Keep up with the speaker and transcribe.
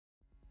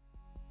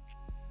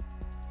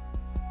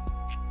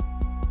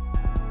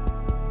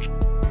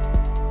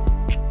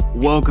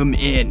Welcome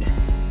in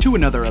to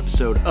another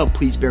episode of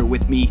Please Bear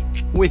With Me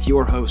with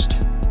your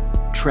host,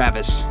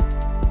 Travis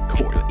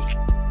Corley.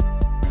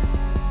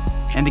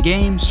 And the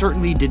game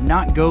certainly did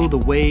not go the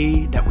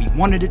way that we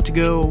wanted it to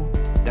go,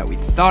 that we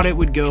thought it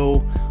would go,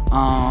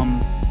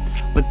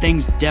 but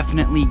things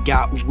definitely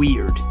got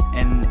weird,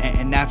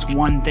 and that's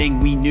one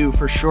thing we knew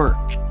for sure.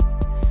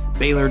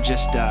 Baylor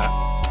just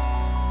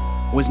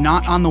was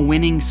not on the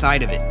winning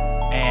side of it,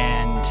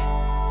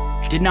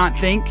 and did not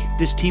think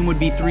this team would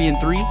be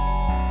 3-3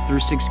 through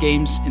 6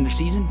 games in the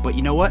season, but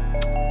you know what?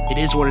 It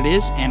is what it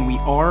is, and we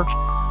are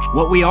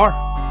what we are.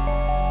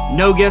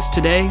 No guest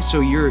today,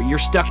 so you're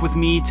stuck with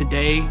me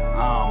today.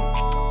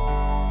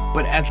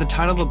 But as the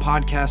title of the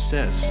podcast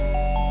says,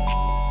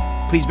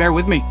 please bear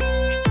with me.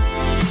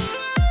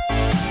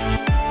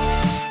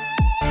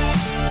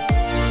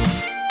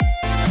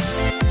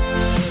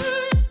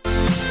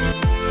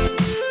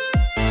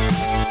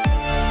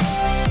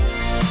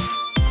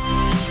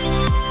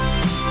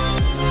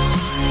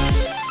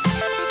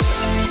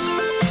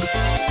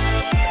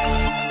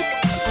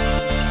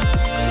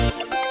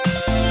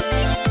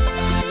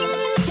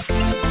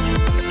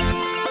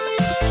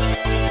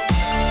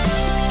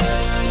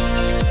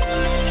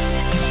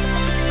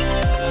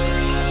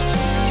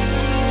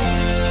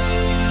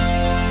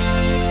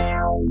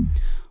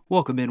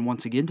 Welcome in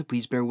once again to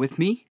Please Bear With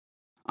Me.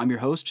 I'm your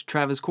host,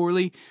 Travis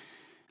Corley.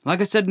 Like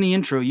I said in the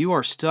intro, you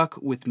are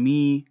stuck with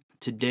me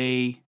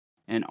today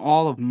and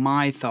all of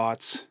my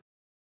thoughts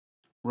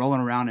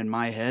rolling around in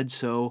my head.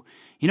 So,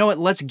 you know what?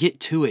 Let's get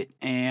to it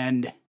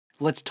and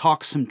let's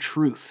talk some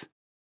truth.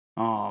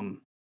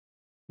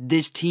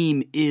 This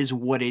team is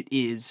what it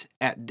is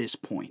at this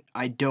point.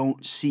 I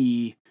don't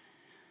see,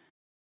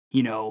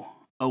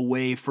 a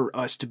way for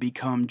us to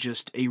become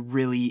just a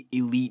really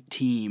elite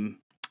team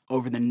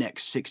over the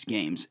next 6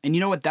 games. And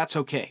you know what? That's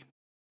okay.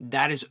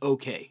 That is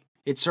okay.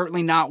 It's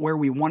certainly not where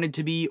we wanted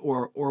to be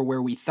or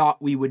where we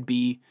thought we would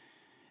be.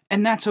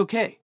 And that's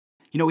okay.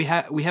 We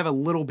have a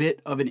little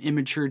bit of an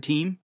immature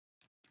team.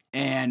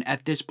 And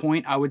at this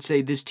point, I would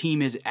say this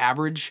team is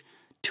average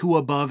to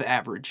above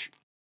average.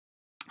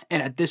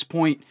 And at this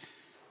point,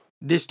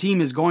 this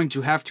team is going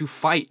to have to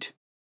fight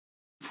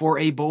for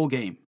a bowl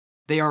game.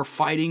 They are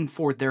fighting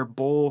for their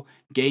bowl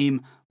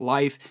game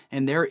life.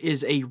 And there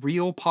is a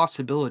real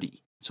possibility.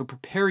 So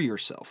prepare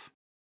yourself.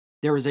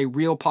 There is a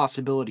real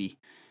possibility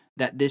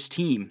that this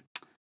team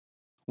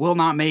will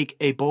not make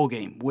a bowl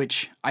game,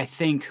 which I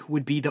think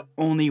would be the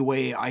only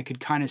way I could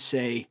kind of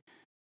say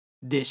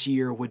this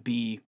year would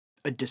be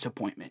a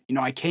disappointment.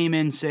 I came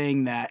in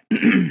saying that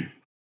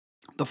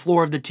the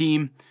floor of the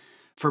team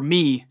for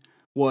me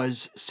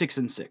was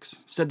 6-6.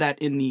 Said that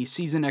in the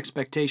season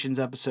expectations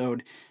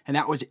episode, and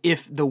that was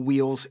if the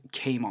wheels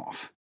came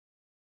off.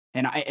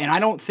 And I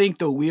don't think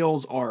the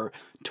wheels are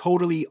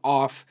totally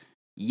off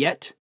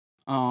yet,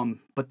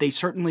 but they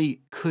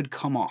certainly could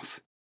come off.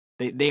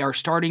 They are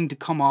starting to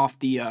come off.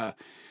 The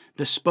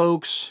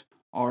spokes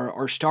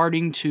are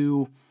starting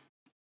to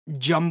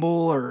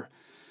jumble or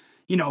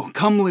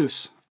come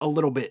loose a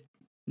little bit.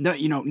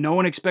 No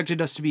one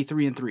expected us to be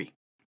 3-3.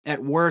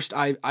 At worst,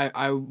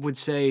 I would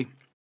say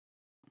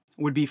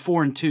would be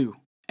 4-2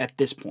 at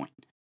this point.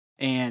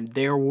 And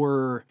there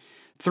were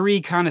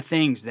 3 kind of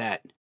things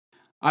that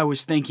I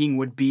was thinking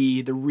would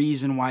be the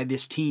reason why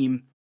this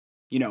team,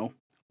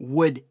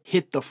 would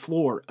hit the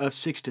floor of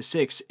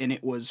 6-6, and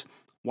it was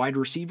wide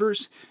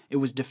receivers, it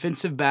was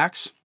defensive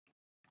backs,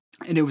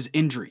 and it was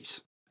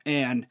injuries.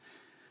 And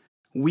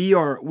we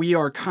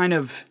are kind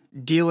of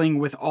dealing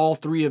with all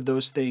 3 of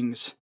those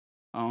things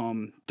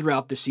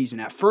throughout the season.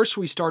 At first,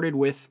 we started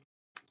with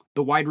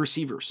the wide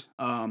receivers,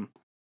 the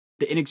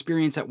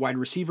inexperience at wide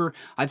receiver.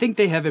 I think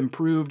they have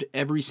improved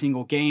every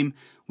single game.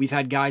 We've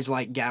had guys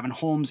like Gavin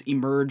Holmes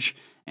emerge,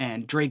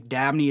 and Drake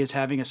Dabney is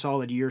having a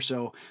solid year.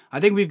 So I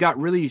think we've got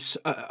really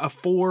a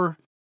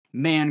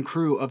 4-man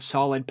crew of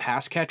solid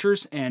pass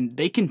catchers, and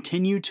they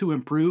continue to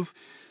improve.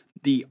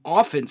 The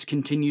offense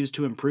continues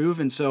to improve,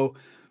 and so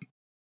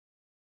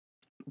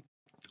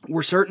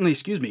we're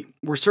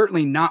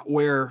certainly not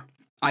where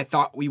I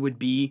thought we would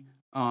be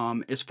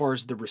as far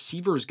as the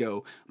receivers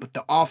go, but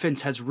the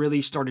offense has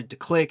really started to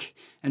click,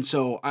 and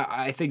so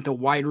I think the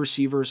wide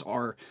receivers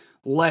are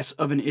less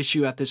of an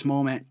issue at this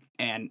moment,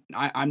 and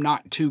I'm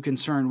not too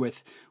concerned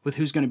with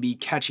who's going to be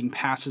catching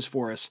passes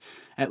for us,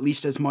 at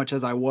least as much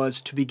as I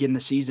was to begin the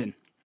season.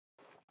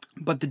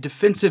 But the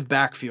defensive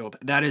backfield,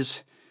 that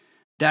is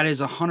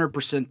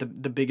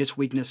 100% the biggest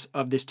weakness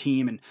of this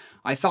team, and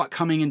I thought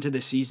coming into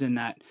the season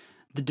that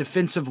the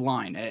defensive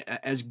line,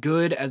 as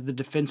good as the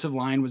defensive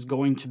line was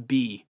going to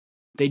be,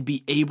 they'd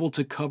be able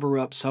to cover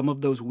up some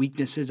of those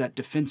weaknesses at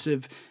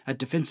defensive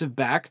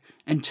back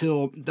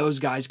until those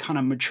guys kind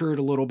of matured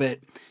a little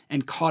bit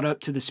and caught up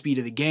to the speed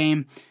of the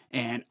game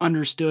and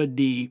understood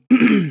the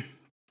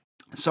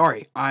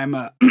sorry, I'm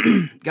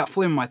got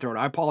phlegm in my throat.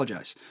 I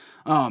apologize.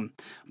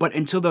 But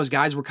until those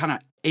guys were kind of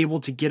able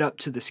to get up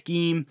to the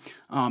scheme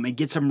and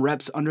get some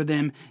reps under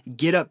them,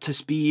 get up to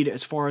speed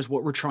as far as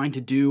what we're trying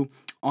to do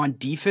on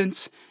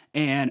defense,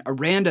 And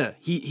Aranda,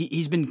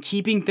 he's been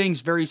keeping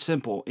things very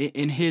simple.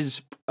 In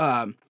his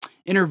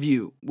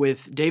interview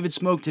with David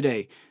Smoke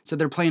today, said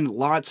they're playing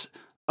lots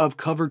of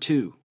cover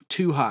two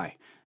high.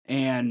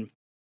 And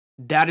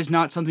that is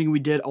not something we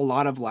did a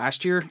lot of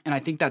last year. And I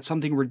think that's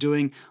something we're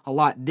doing a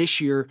lot this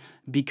year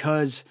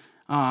because,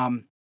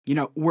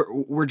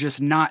 we're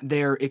just not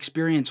there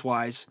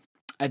experience-wise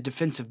at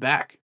defensive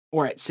back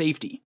or at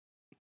safety.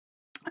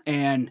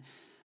 And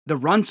the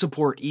run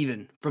support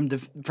even from the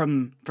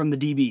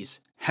DBs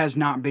has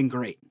not been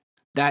great.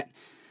 That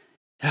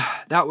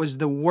was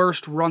the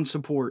worst run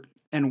support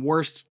and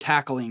worst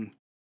tackling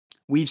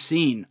we've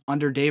seen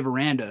under Dave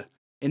Aranda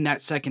in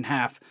that second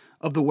half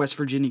of the West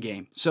Virginia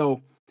game.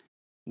 So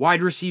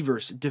wide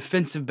receivers,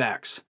 defensive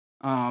backs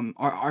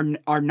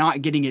are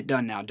not getting it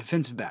done now,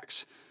 defensive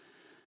backs.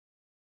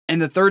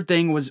 And the third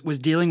thing was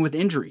dealing with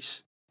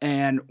injuries.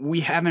 And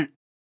we haven't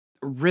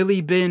really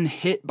been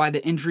hit by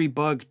the injury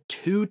bug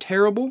too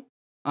terrible.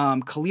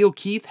 Khalil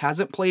Keith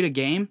hasn't played a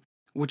game,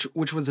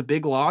 which was a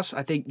big loss.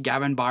 I think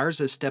Gavin Byers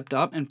has stepped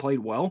up and played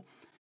well.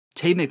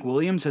 Tay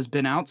McWilliams has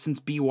been out since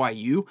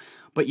BYU,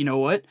 but you know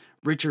what?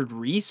 Richard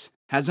Reese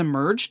has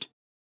emerged,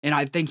 and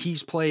I think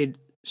he's played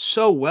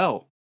so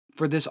well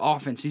for this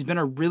offense. He's been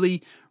a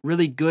really,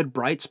 really good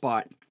bright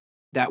spot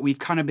that we've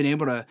kind of been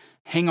able to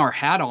hang our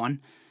hat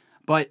on.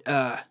 But,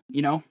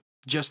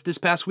 just this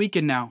past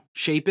weekend now,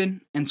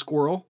 Shapen and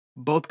Squirrel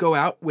both go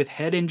out with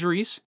head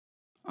injuries.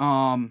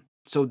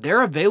 So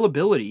their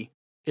availability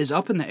is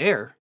up in the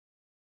air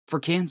for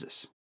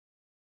Kansas.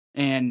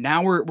 And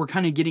now we're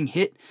kind of getting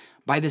hit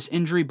by this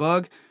injury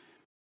bug.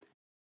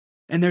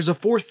 And there's a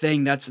fourth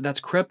thing that's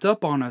crept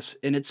up on us,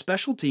 and it's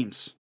special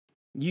teams.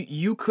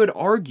 You could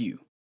argue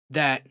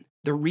that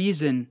the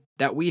reason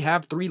that we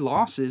have 3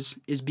 losses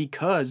is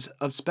because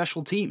of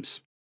special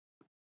teams.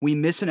 We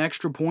miss an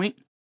extra point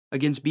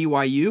against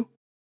BYU.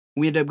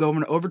 We end up going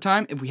to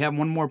overtime. If we have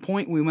one more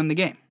point, we win the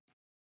game.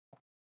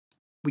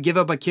 We give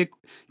up a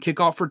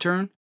kickoff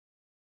return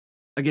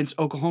against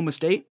Oklahoma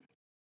State.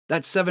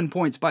 That's 7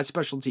 points by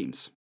special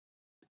teams.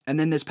 And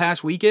then this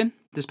past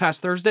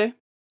Thursday,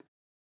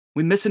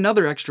 we miss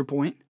another extra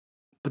point,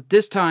 but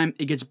this time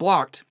it gets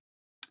blocked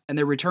and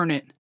they return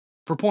it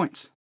for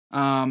points.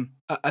 A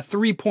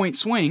 3-point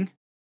swing,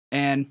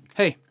 and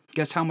hey,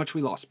 guess how much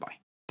we lost by?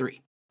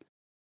 3.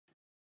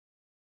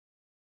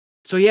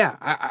 So yeah,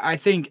 I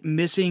think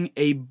missing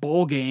a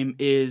bowl game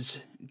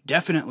is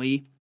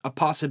definitely a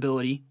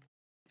possibility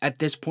at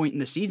this point in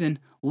the season,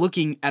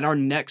 looking at our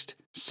next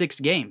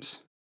 6 games.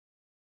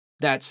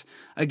 That's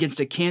against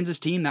a Kansas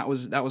team that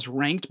was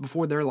ranked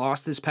before their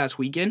loss this past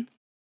weekend.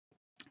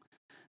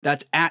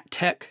 That's at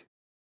Tech.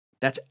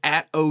 That's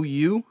at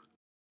OU,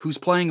 who's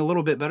played a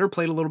little bit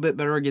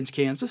better against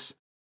Kansas.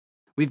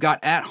 We've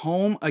got at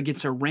home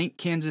against a ranked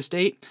Kansas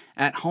State,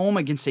 at home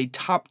against a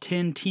top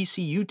 10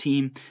 TCU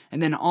team,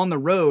 and then on the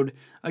road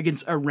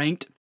against a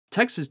ranked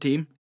Texas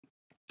team,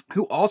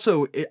 who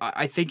also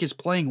I think is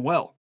playing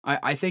well.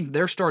 I think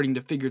they're starting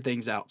to figure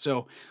things out.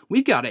 So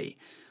we've got a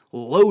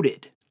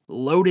loaded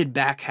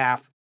back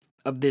half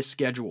of this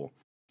schedule.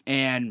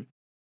 And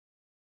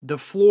the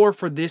floor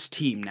for this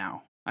team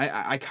now,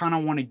 I kind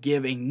of want to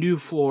give a new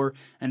floor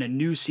and a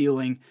new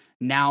ceiling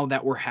now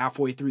that we're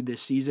halfway through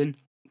this season.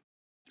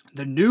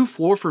 The new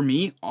floor for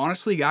me,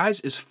 honestly, guys,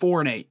 is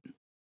 4-8.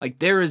 Like,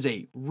 there is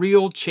a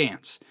real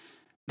chance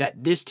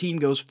that this team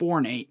goes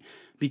 4-8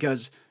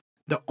 because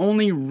the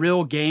only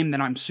real game that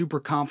I'm super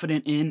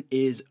confident in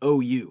is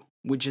OU,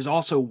 which is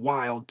also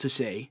wild to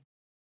say.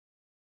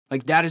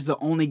 Like, that is the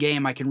only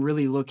game I can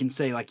really look and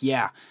say, like,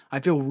 yeah, I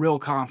feel real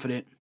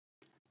confident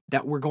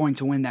that we're going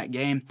to win that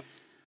game.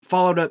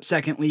 Followed up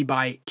secondly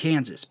by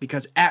Kansas,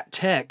 because at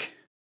Tech,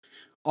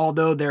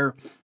 although they're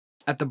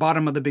at the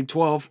bottom of the Big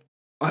 12,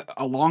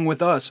 along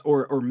with us,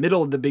 or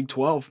middle of the Big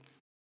 12,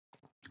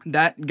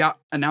 that got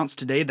announced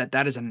today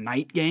that is a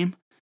night game,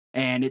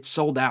 and it's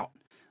sold out.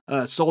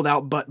 Sold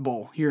out Butt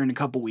Bowl here in a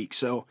couple weeks.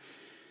 So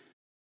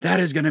that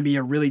is going to be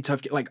a really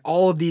tough game. Like,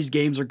 all of these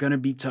games are going to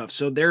be tough.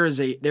 So there is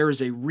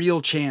a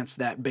real chance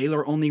that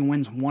Baylor only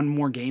wins one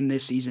more game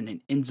this season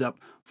and ends up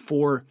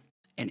 4-8,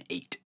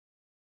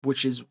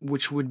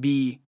 which would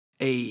be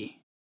a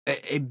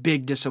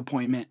big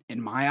disappointment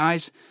in my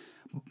eyes.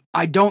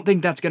 I don't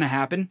think that's going to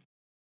happen,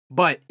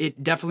 but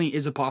it definitely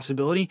is a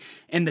possibility.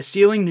 And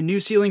the new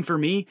ceiling for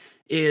me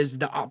is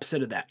the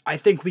opposite of that. I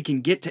think we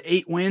can get to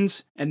 8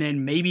 wins and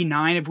then maybe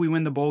 9 if we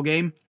win the bowl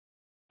game.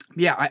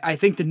 Yeah, I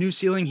think the new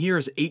ceiling here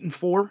is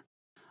 8-4.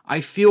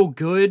 I feel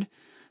good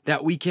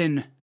that we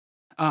can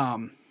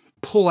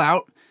pull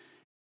out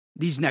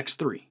these next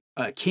 3.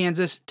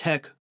 Kansas,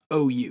 Tech,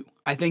 OU.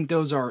 I think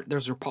those are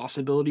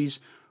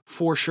possibilities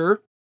for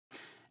sure.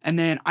 And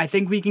then I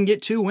think we can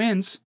get 2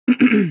 wins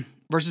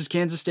versus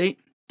Kansas State,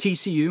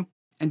 TCU,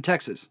 and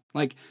Texas.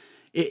 Like,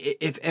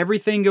 if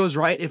everything goes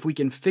right, if we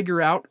can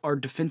figure out our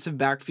defensive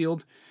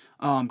backfield,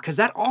 because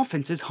that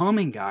offense is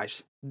humming,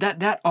 guys.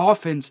 That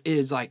offense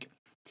is like,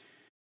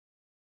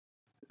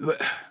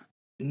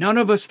 none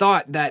of us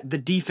thought that the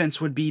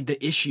defense would be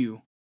the issue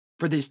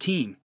for this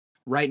team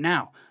right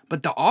now.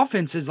 But the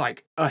offense is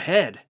like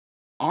ahead,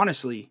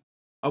 honestly,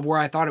 of where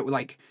I thought it would.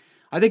 Like,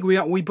 I think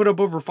we put up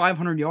over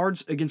 500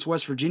 yards against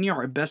West Virginia,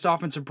 our best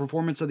offensive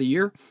performance of the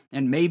year,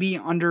 and maybe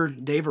under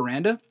Dave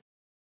Aranda.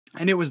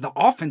 And it was the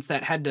offense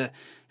that had to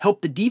help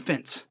the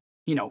defense,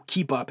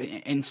 keep up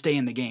and stay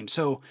in the game.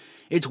 So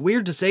it's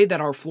weird to say that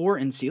our floor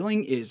and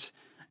ceiling is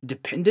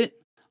dependent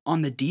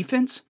on the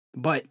defense,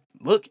 but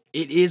look,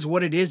 it is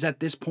what it is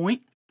at this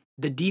point.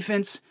 The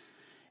defense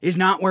is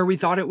not where we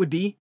thought it would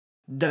be.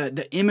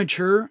 The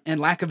immature and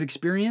lack of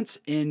experience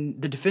in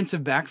the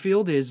defensive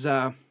backfield is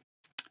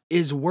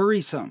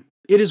worrisome.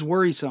 It is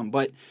worrisome,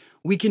 but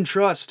we can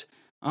trust,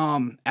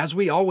 as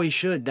we always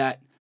should, that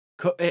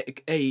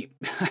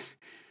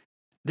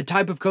the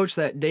type of coach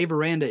that Dave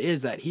Aranda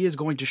is, that he is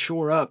going to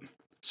shore up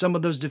some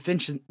of those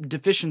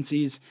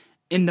deficiencies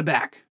in the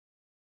back.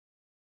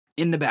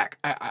 In the back.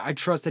 I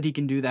trust that he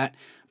can do that.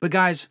 But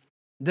guys,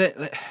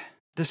 the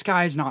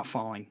sky is not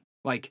falling.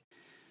 Like,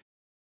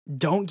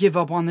 don't give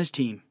up on this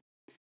team.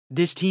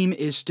 This team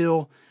is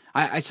still,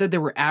 I said they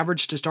were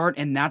average to start,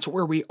 and that's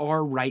where we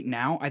are right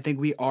now. I think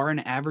we are an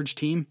average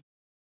team.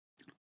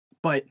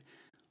 But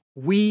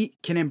we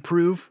can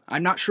improve.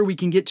 I'm not sure we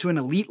can get to an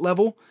elite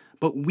level,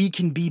 but we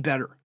can be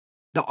better.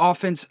 The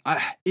offense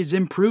is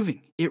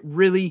improving. It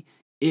really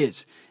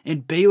is.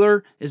 And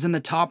Baylor is in the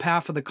top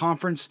half of the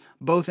conference,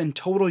 both in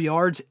total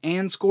yards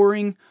and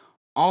scoring,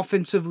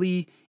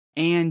 offensively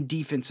and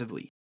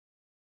defensively.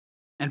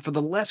 And for the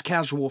less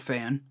casual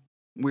fan,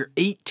 we're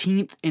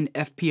 18th in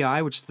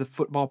FPI, which is the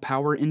Football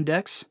Power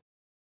Index,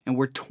 and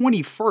we're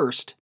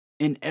 21st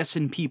in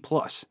S&P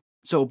Plus.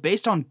 So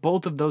based on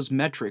both of those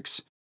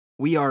metrics,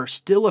 we are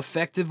still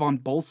effective on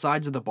both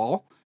sides of the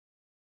ball,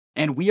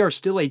 and we are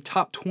still a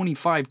top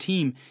 25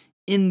 team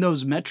in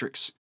those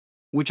metrics,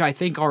 which I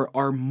think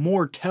are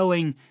more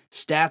telling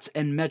stats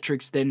and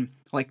metrics than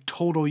like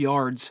total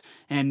yards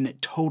and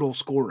total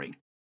scoring.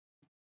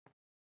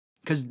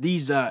 Because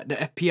these the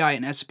FPI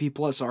and S&P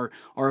Plus are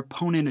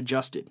opponent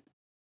adjusted.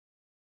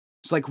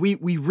 It's like we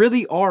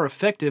really are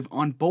effective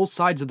on both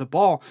sides of the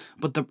ball,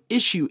 but the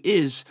issue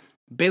is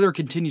Baylor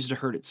continues to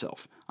hurt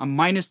itself. A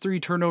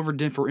 -3 turnover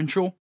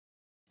differential,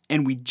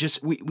 and we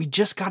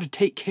just got to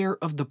take care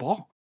of the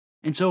ball.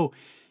 And so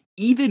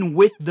even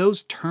with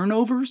those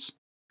turnovers,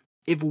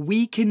 if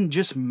we can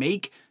just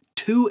make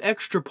 2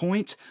 extra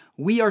points,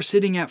 we are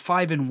sitting at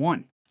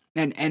 5-1.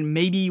 And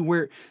maybe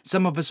where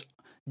some of us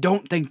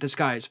don't think the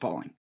sky is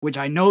falling, which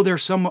I know there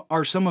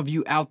are some of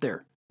you out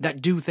there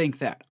that do think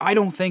that. I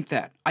don't think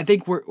that. I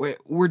think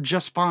we're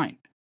just fine.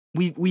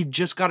 We've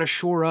just got to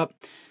shore up,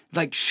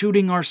 like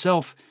shooting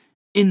ourselves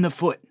in the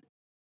foot.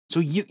 So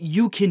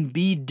you can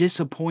be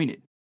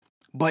disappointed,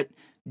 but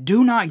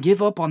do not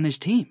give up on this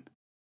team.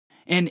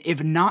 And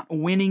if not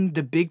winning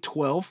the Big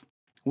 12,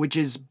 which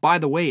is, by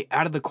the way,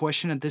 out of the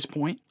question at this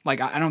point, like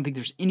I don't think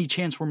there's any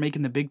chance we're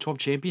making the Big 12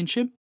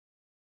 championship.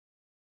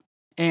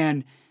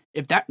 And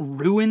if that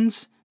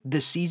ruins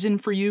the season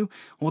for you,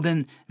 well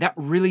then that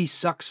really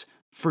sucks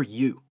for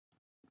you.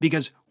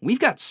 Because we've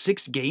got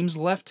 6 games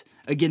left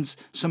against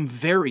some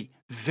very,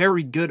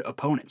 very good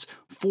opponents.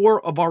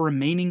 4 of our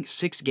remaining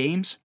 6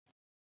 games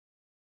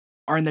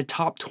are in the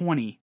top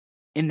 20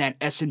 in that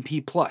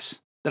S&P Plus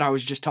that I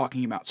was just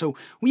talking about. So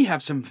we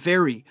have some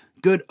very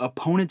good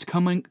opponents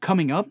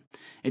coming up,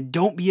 and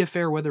don't be a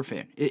Fairweather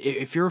fan.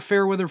 If you're a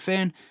Fairweather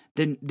fan,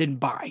 then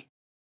bye.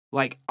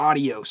 Like,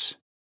 adios.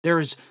 There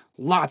is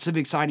lots of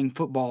exciting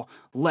football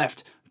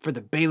left for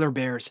the Baylor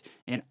Bears,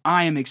 and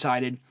I am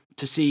excited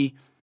to see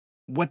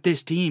what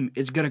this team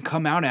is going to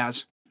come out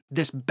as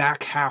this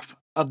back half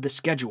of the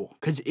schedule,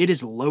 because it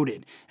is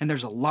loaded, and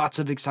there's lots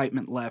of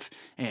excitement left,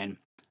 and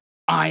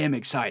I am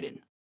excited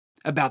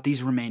about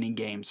these remaining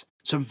games.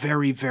 Some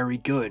very, very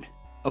good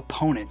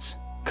opponents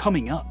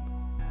coming up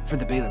for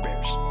the Baylor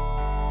Bears.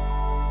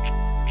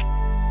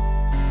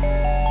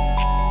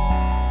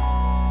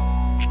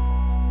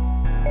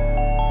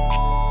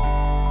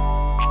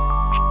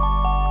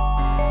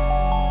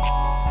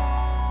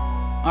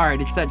 All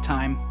right, it's that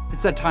time.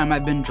 It's that time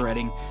I've been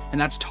dreading,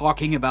 and that's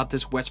talking about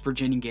this West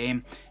Virginia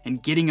game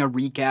and getting a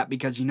recap,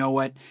 because you know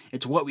what?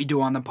 It's what we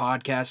do on the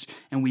podcast,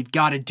 and we've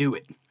got to do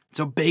it.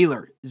 So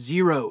Baylor,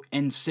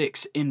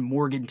 0-6 in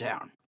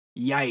Morgantown.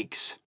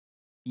 Yikes.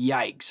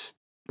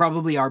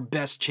 Probably our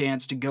best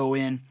chance to go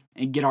in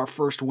and get our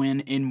first win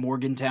in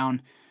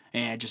Morgantown,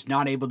 and just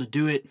not able to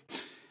do it.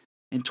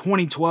 In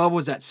 2012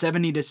 was that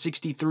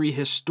 70-63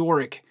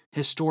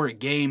 historic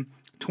game.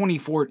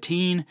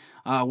 2014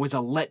 was a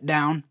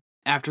letdown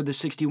after the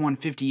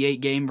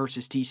 61-58 game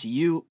versus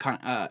TCU.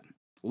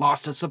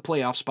 Lost us a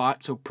playoff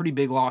spot, so pretty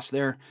big loss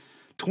there.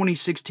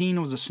 2016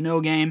 was a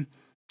snow game,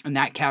 and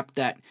that capped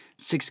that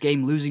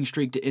 6-game losing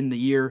streak to end the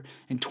year.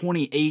 In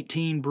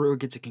 2018, Brewer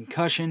gets a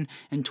concussion.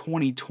 In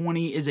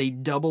 2020 is a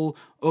double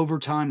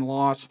overtime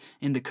loss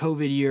in the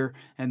COVID year.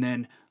 And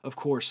then, of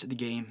course, the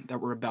game that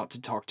we're about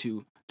to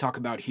talk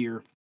about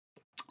here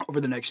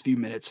over the next few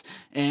minutes.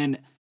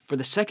 And for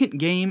the second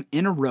game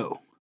in a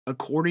row,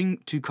 according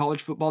to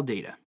college football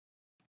data,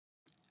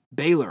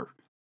 Baylor,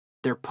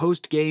 their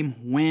post-game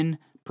win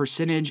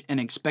percentage and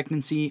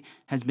expectancy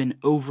has been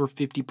over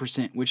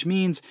 50%, which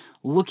means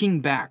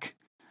looking back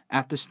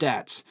at the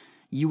stats,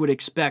 you would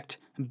expect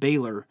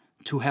Baylor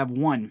to have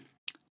won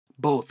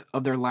both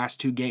of their last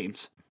 2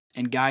 games.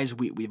 And guys,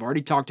 we've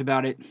already talked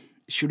about it,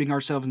 shooting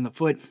ourselves in the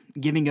foot,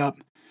 giving up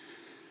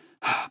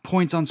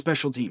points on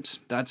special teams.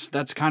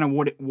 That's kind of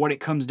what it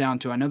comes down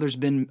to. I know there's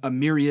been a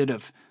myriad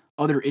of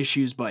other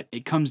issues, but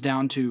it comes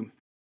down to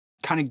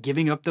kind of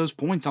giving up those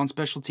points on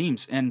special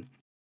teams. And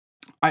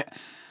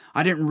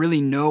I didn't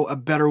really know a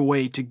better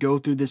way to go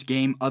through this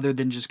game other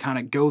than just kind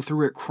of go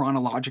through it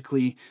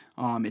chronologically.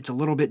 It's a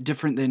little bit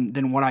different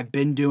than what I've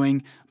been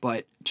doing,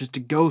 but just to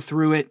go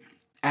through it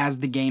as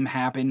the game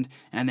happened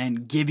and then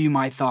give you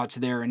my thoughts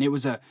there. And it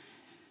was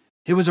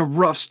a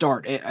rough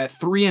start, a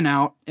 3 and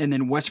out, and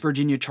then West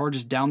Virginia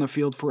charges down the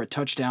field for a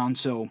touchdown.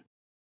 So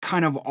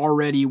kind of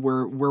already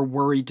we're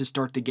worried to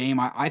start the game.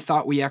 I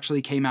thought we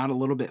actually came out a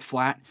little bit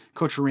flat.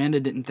 Coach Aranda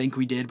didn't think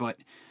we did, but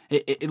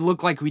it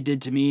looked like we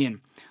did to me.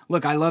 And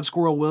look, I love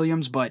Squirrel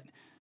Williams, but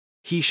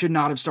he should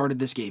not have started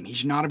this game. He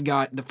should not have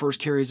got the first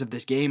carries of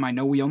this game. I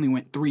know we only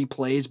went 3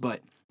 plays,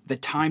 but the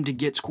time to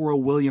get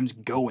Squirrel Williams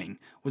going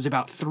was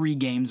about 3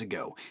 games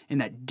ago,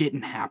 and that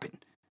didn't happen.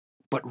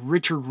 But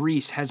Richard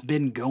Reese has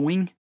been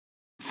going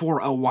for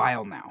a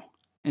while now.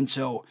 And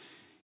so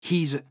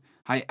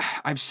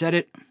I've said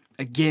it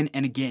again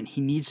and again,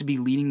 he needs to be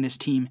leading this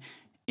team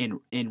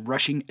in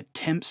rushing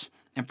attempts.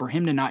 And for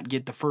him to not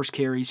get the first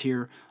carries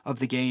here of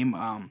the game,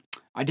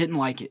 I didn't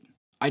like it.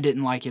 I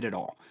didn't like it at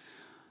all.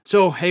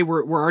 So, hey,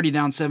 we're already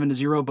down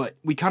 7-0, but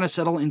we kind of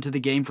settle into the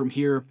game from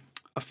here.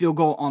 A field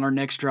goal on our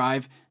next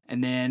drive,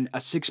 and then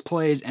a 6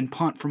 plays and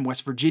punt from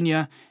West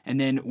Virginia, and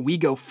then we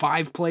go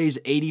 5 plays,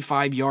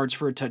 85 yards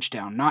for a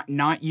touchdown.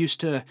 Not used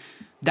to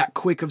that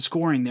quick of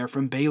scoring there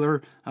from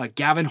Baylor.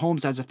 Gavin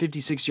Holmes has a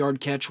 56-yard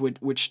catch,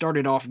 which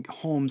started off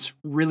Holmes'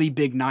 really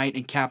big night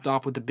and capped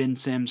off with the Ben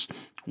Sims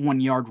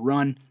 1-yard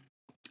run.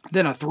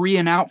 Then a 3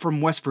 and out from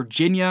West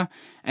Virginia,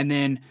 and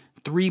then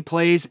 3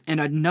 plays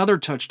and another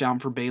touchdown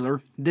for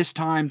Baylor. This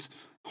time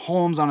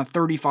Holmes on a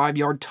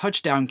 35-yard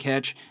touchdown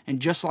catch, and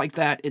just like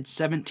that, it's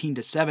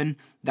 17-7.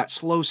 That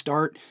slow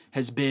start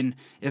has been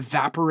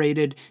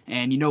evaporated,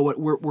 and you know what?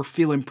 We're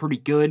feeling pretty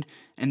good.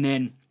 And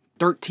then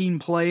 13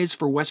 plays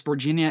for West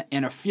Virginia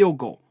and a field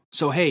goal.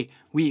 So hey,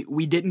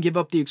 we didn't give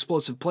up the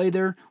explosive play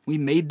there. We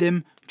made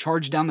them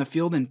charge down the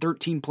field in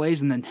 13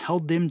 plays and then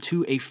held them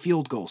to a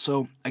field goal.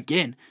 So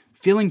again,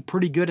 feeling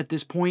pretty good at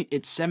this point.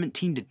 It's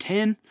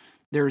 17-10.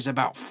 There's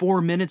about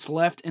 4 minutes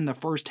left in the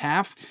first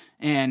half,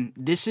 and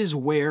this is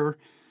where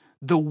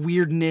the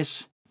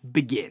weirdness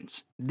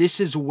begins. This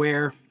is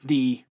where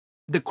the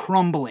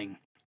crumbling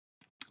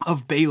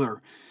of Baylor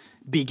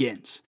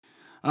begins.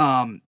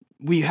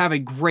 We have a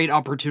great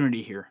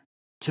opportunity here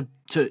to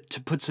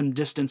put some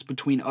distance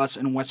between us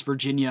and West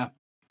Virginia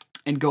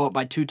and go up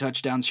by 2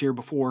 touchdowns here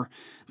before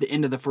the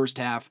end of the first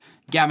half.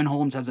 Gavin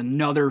Holmes has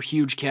another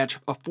huge catch,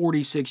 a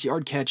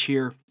 46-yard catch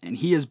here, and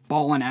he is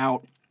balling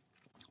out.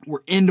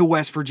 We're into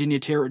West Virginia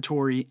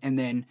territory, and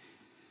then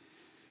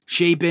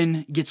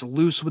Shapen gets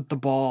loose with the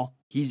ball.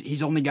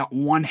 He's only got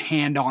one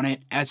hand on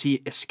it as he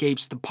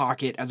escapes the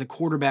pocket. As a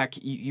quarterback,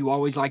 you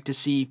always like to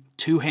see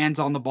 2 hands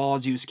on the ball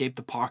as you escape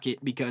the pocket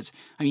because,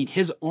 I mean,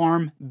 his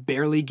arm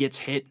barely gets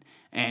hit,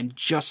 and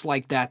just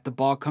like that, the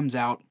ball comes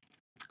out.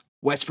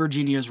 West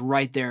Virginia's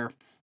right there,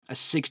 a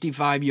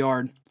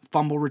 65-yard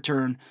fumble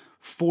return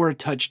for a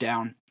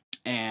touchdown,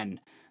 and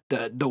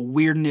the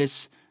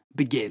weirdness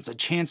begins. A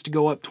chance to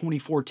go up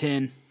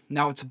 24-10.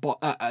 Now it's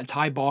a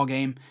tie ball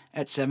game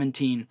at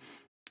 17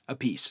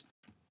 apiece.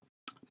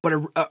 But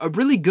a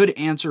really good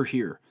answer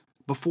here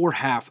before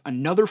half.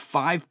 Another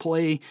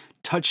 5-play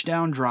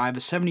touchdown drive,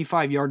 a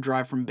 75-yard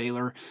drive from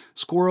Baylor.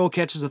 Squirrel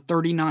catches a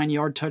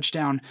 39-yard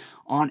touchdown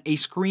on a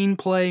screen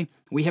play.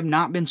 We have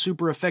not been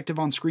super effective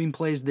on screen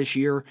plays this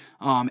year.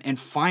 And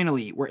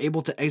finally, we're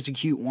able to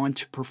execute one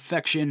to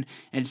perfection.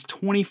 And it's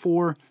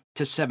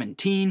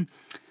 24-17.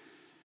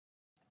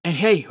 And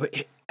hey,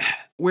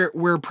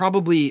 we're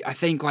probably, I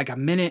think, like a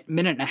minute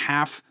and a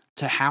half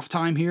to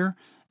halftime here,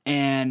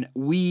 and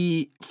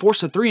we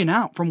force a 3 and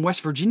out from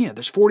West Virginia.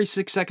 There's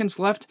 46 seconds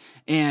left,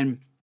 and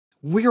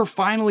we are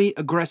finally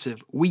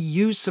aggressive. We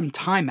use some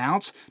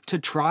timeouts to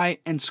try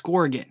and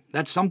score again.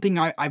 That's something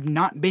I've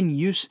not been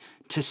used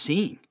to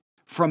seeing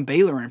from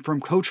Baylor and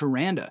from Coach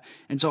Aranda.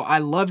 And so I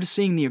loved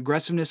seeing the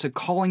aggressiveness of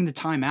calling the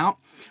timeout.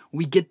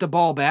 We get the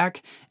ball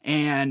back,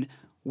 and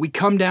we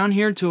come down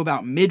here to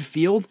about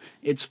midfield.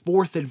 It's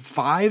 4th and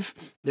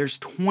 5. There's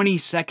 20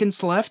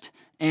 seconds left,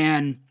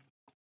 and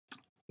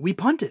we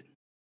punted,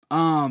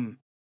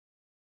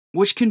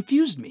 which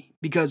confused me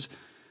because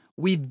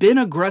we've been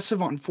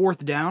aggressive on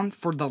 4th down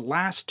for the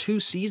last 2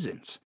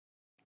 seasons,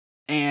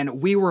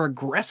 and we were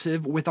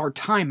aggressive with our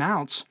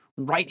timeouts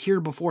right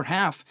here before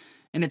half,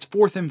 and it's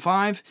 4th and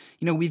 5.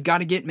 You know, we've got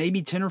to get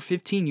maybe 10 or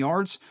 15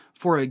 yards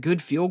for a good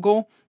field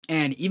goal,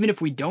 and even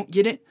if we don't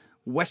get it,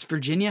 West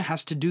Virginia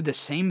has to do the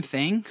same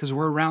thing because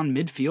we're around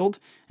midfield.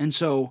 And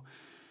so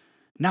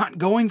not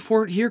going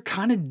for it here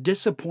kind of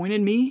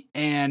disappointed me,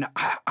 and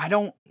I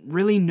don't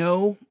really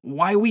know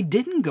why we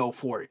didn't go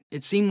for it.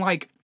 It seemed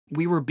like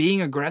we were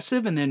being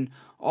aggressive, and then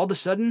all of a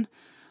sudden,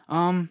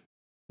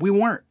 we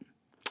weren't.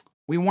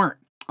 We weren't.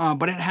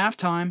 But at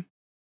halftime,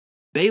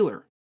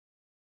 Baylor,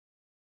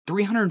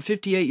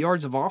 358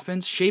 yards of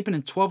offense, Shapen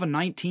in 12 and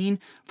 19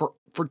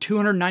 for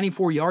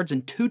 294 yards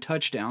and 2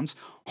 touchdowns.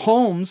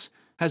 Holmes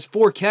has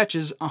 4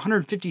 catches,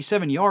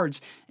 157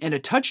 yards, and a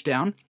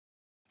touchdown.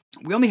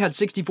 We only had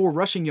 64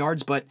 rushing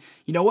yards, but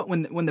you know what?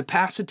 When the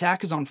pass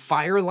attack is on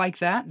fire like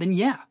that, then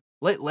yeah,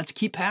 let's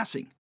keep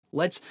passing.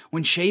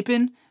 When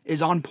Shapen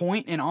is on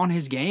point and on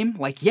his game,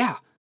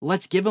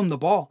 let's give him the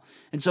ball.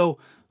 And so,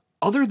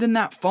 other than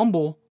that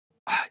fumble,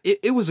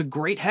 it was a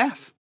great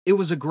half. It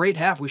was a great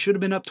half. We should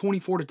have been up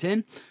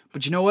 24-10,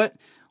 but you know what?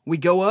 We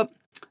go up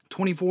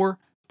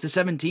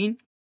 24-17,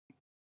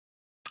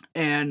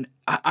 and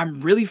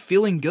I'm really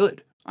feeling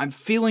good. I'm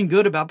feeling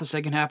good about the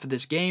second half of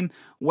this game.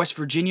 West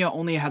Virginia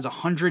only has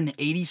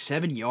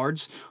 187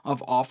 yards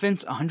of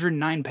offense,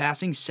 109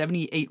 passing,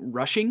 78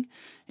 rushing.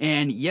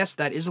 And yes,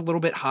 that is a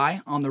little bit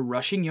high on the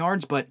rushing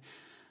yards, but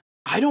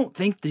I don't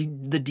think the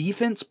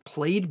defense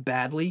played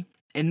badly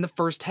in the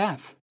first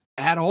half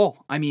at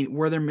all. I mean,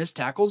 were there missed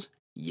tackles?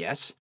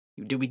 Yes.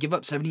 Did we give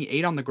up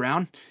 78 on the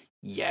ground?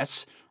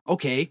 Yes.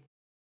 Okay.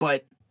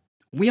 But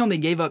we only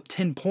gave up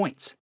 10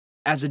 points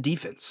as a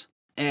defense.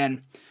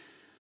 And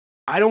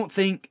I don't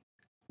think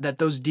that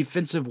those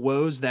defensive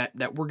woes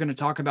that we're going to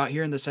talk about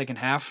here in the second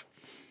half,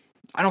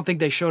 I don't think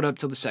they showed up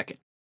till the second.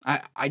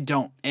 I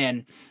don't.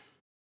 And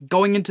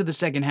going into the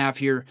second half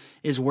here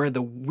is where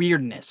the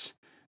weirdness,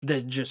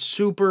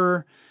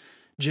 the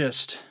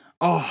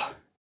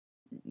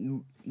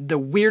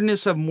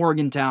weirdness of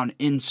Morgantown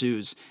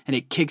ensues, and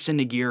it kicks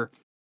into gear.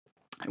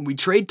 We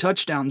trade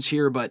touchdowns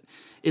here, but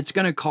it's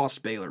going to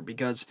cost Baylor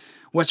because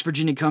West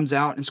Virginia comes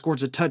out and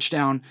scores a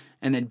touchdown,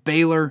 and then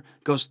Baylor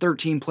goes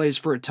 13 plays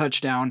for a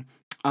touchdown,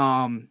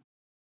 and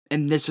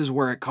this is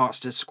where it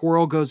cost us.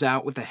 Squirrel goes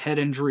out with a head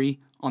injury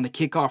on the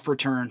kickoff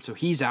return, so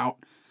he's out,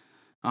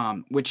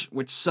 which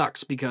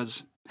sucks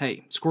because,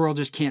 hey, Squirrel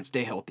just can't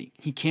stay healthy.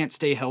 He can't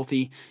stay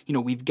healthy. You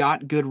know, we've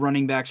got good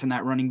running backs in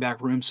that running back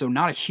room, so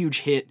not a huge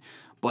hit,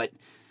 but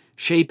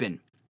Shapen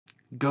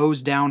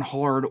goes down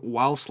hard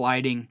while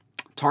sliding,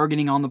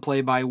 targeting on the play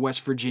by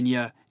West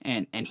Virginia,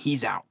 and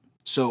he's out.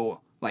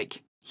 So,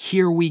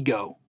 here we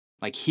go.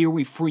 Here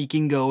we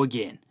freaking go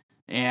again.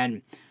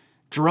 And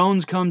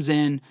Drones comes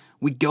in.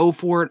 We go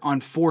for it on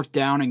 4th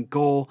down and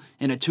goal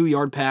in a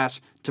 2-yard pass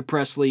to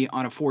Presley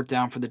on a 4th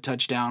down for the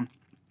touchdown.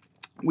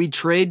 We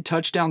trade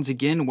touchdowns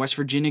again. West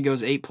Virginia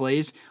goes 8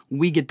 plays.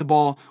 We get the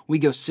ball. We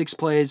go 6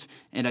 plays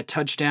and a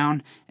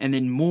touchdown. And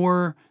then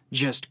more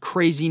just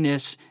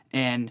craziness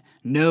and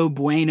no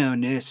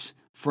bueno-ness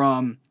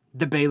from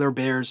the Baylor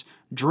Bears.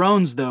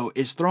 Drones, though,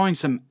 is throwing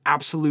some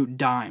absolute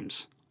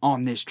dimes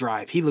on this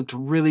drive. He looked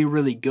really,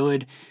 really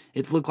good.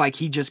 It looked like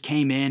he just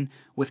came in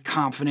with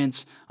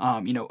confidence.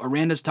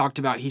 Aranda's talked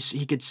about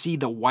he could see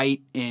the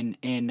white in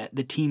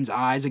the team's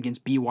eyes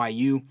against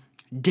BYU.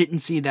 Didn't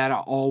see that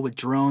at all with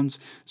Drones.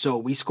 So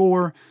we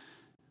score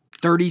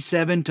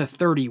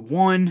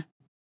 37-31.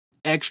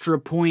 Extra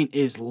point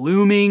is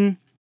looming,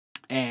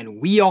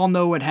 and we all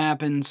know what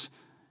happens.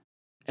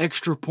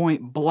 Extra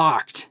point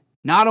blocked.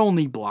 Not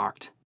only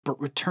blocked, but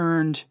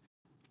returned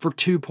for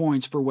 2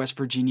 points for West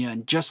Virginia.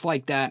 And just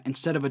like that,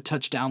 instead of a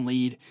touchdown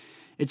lead,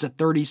 it's a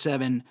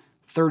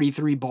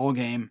 37-33 ball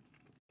game.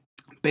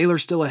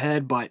 Baylor's still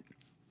ahead, but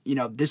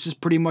this is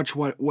pretty much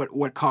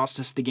what cost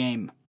us the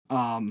game.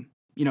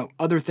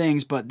 Other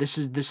things, but this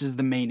is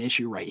the main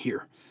issue right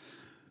here.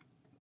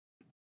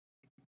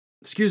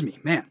 Excuse me,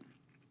 man.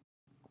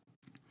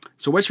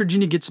 So West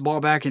Virginia gets the ball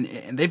back, and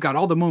they've got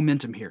all the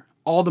momentum here.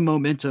 All the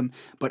momentum,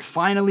 but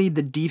finally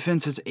the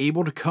defense is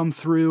able to come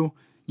through.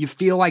 You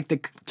feel like the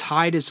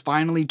tide is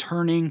finally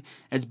turning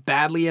as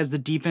badly as the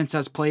defense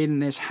has played in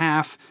this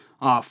half,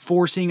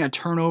 forcing a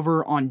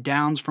turnover on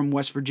downs from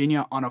West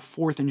Virginia on a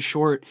 4th and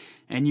short,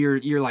 and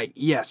you're like,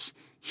 yes,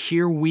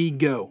 here we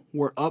go.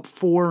 We're up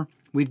 4.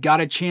 We've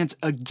got a chance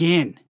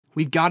again.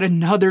 We've got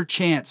another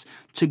chance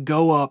to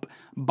go up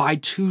by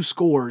 2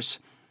 scores,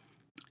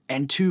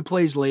 and 2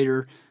 plays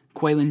later,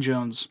 Quaylon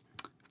Jones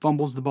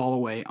fumbles the ball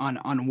away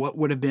on what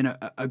would have been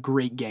a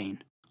great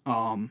gain.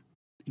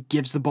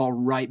 Gives the ball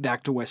right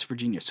back to West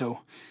Virginia.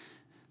 So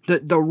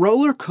the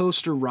roller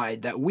coaster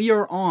ride that we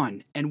are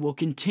on and will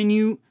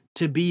continue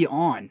to be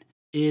on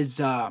is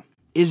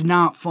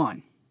not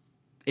fun.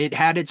 It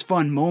had its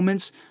fun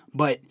moments,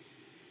 but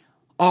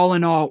all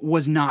in all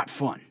was not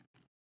fun.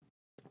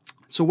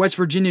 So West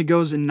Virginia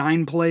goes in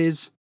 9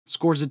 plays,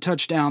 scores a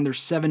touchdown.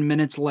 There's 7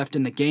 minutes left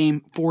in the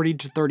game,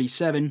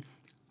 40-37.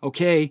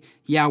 Okay,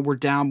 yeah, we're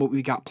down, but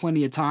we got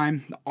plenty of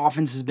time. The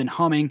offense has been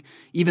humming.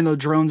 Even though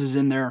Drones is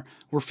in there,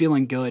 we're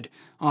feeling good.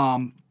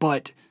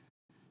 But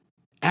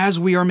as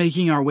we are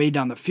making our way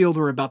down the field,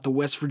 we're about the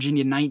West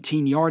Virginia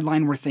 19-yard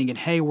line. We're thinking,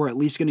 hey, we're at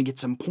least going to get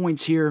some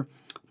points here.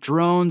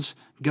 Drones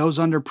goes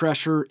under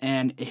pressure,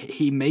 and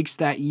he makes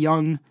that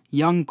young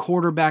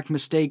quarterback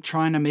mistake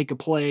trying to make a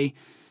play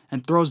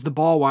and throws the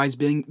ball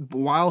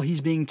while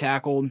he's being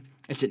tackled.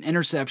 It's an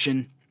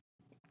interception.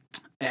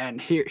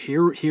 And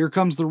here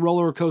comes the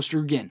roller coaster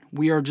again.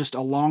 We are just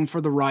along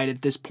for the ride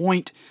at this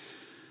point.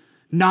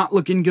 Not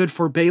looking good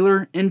for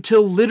Baylor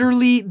until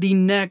literally the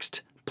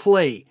next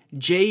play.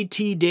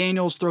 JT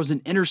Daniels throws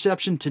an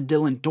interception to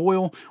Dylan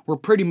Doyle. We're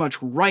pretty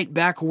much right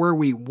back where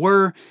we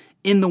were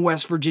in the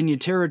West Virginia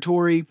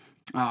territory.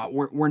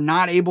 We're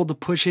not able to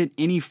push it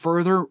any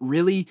further,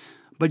 really.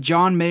 But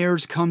John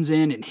Mayers comes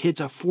in and hits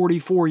a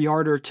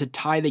 44-yarder to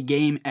tie the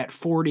game at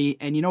 40.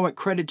 And you know what?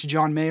 Credit to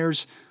John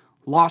Mayers.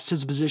 Lost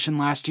his position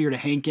last year to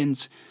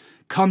Hankins.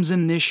 Comes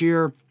in this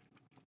year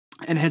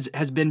and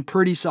has been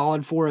pretty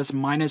solid for us,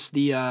 minus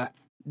the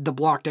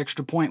blocked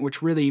extra point,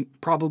 which really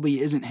probably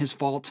isn't his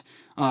fault.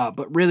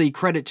 But really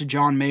credit to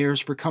John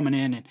Mayers for coming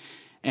in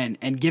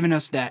and giving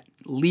us that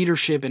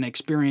leadership and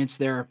experience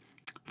there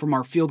from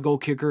our field goal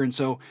kicker. And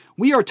so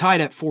we are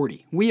tied at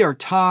 40. We are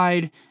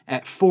tied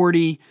at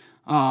 40.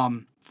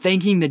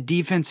 Thinking the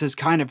defense has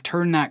kind of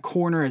turned that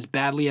corner as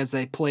badly as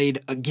they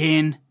played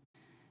again.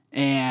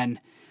 And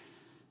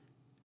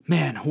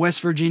man,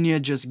 West Virginia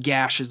just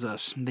gashes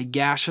us. They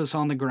gash us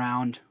on the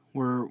ground.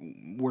 We're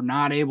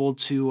not able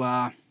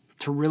to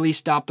really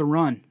stop the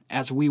run,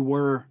 as we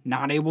were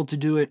not able to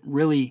do it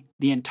really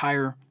the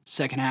entire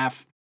second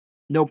half.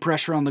 No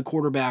pressure on the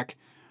quarterback.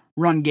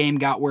 Run game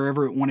got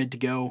wherever it wanted to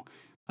go.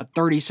 A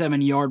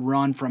 37-yard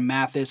run from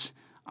Mathis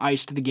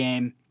iced the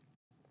game.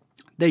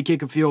 They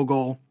kick a field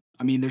goal.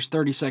 I mean, there's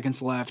 30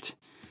 seconds left,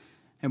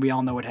 and we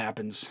all know what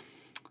happens.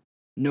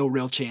 No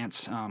real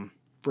chance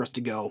for us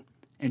to go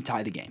and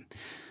tie the game.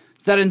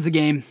 So that ends the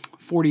game,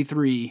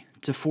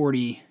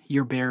 43-40.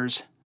 Your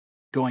Bears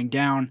going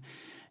down.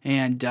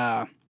 And,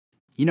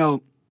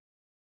 we'll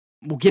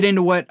get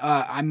into what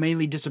I'm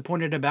mainly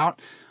disappointed about.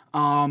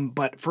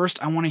 But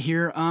first, I want to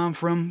hear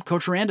from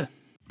Coach Aranda.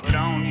 Put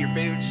on your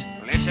boots,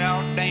 let's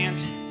all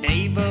dance.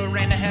 Dave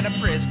Aranda had a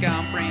press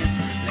conference.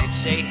 Let's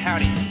say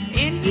howdy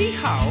and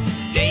yeehaw.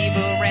 Dave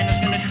Aranda's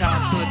gonna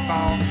talk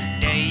football.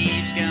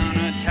 Dave's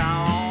gonna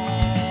talk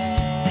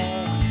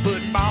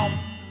football.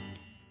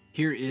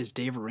 Here is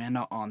Dave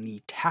Aranda on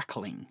the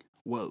tackling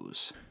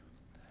woes.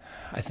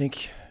 I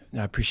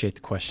appreciate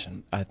the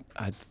question.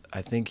 I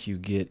think you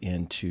get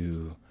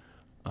into,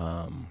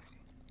 I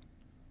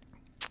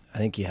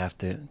think you have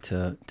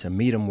to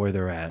meet them where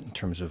they're at in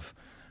terms of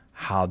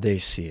how they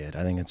see it.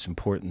 I think it's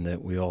important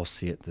that we all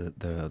see it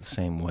the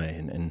same way.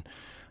 And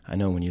I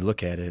know when you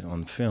look at it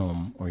on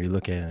film or you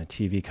look at it in a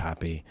TV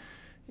copy,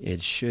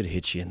 it should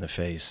hit you in the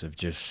face of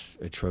just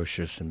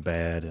atrocious and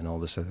bad and all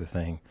this other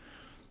thing.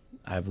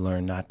 I've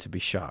learned not to be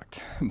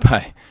shocked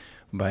by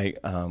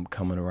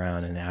coming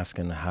around and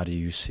asking, how do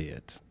you see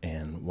it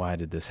and why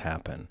did this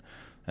happen?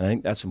 And I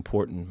think that's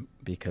important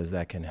because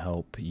that can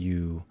help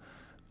you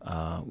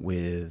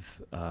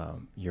with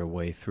your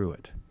way through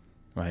it,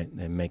 right?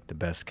 And make the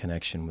best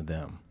connection with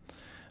them.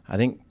 I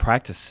think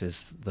practice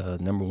is the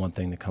number one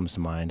thing that comes to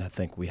mind. I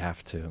think we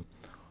have to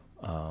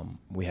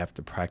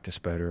practice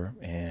better,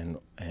 and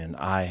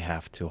I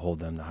have to hold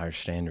them to higher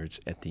standards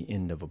at the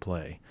end of a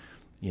play.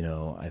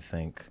 I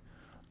think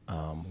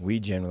we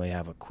generally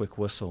have a quick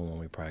whistle when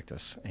we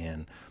practice,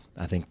 and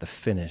I think the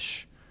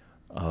finish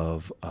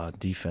of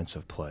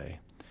defensive play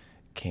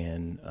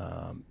can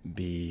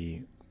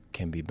be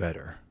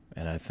better.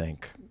 And I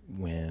think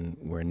when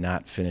we're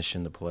not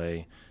finishing the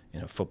play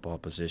in a football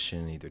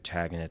position, either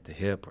tagging at the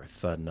hip or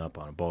thudding up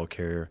on a ball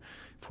carrier,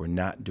 if we're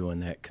not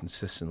doing that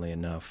consistently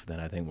enough, then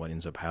I think what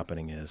ends up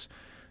happening is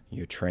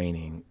you're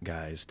training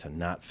guys to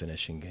not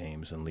finishing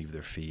games and leave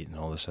their feet and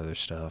all this other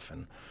stuff.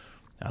 And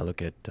I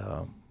look at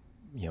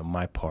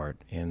my part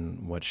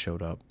in what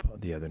showed up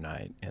the other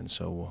night, and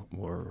so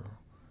we're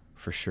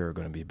for sure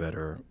going to be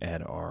better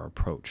at our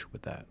approach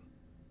with that.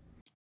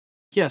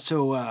 Yeah,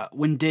 so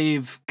when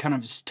Dave kind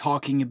of is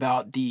talking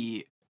about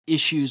the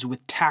issues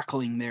with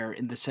tackling there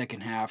in the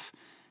second half,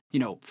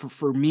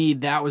 for me,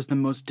 that was the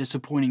most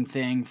disappointing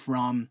thing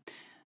from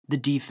the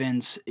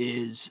defense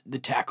is the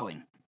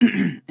tackling.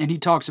 And he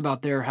talks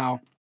about there how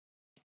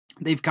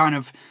they've kind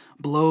of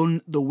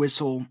blown the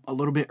whistle a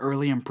little bit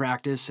early in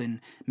practice,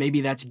 and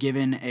maybe that's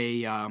given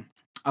a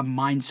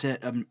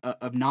mindset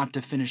of not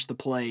to finish the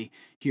play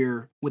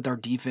here with our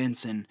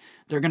defense, and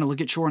they're going to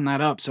look at shoring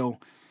that up. So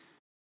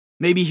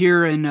maybe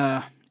here in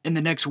the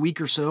next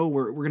week or so,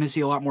 we're going to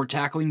see a lot more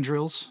tackling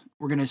drills.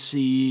 We're going to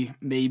see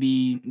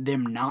maybe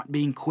them not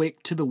being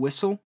quick to the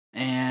whistle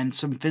and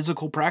some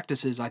physical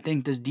practices. I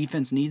think this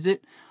defense needs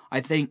it.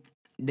 I think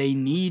they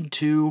need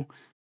to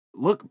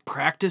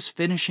practice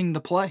finishing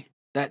the play.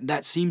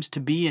 That seems to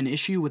be an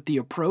issue with the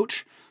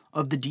approach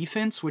of the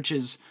defense, which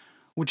is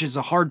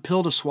a hard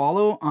pill to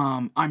swallow.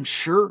 I'm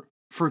sure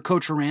for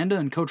Coach Aranda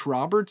and Coach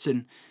Roberts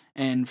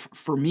and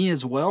for me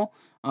as well.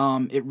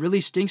 It really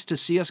stinks to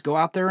see us go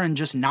out there and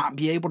just not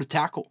be able to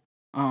tackle.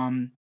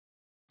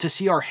 To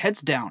see our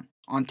heads down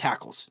on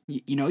tackles.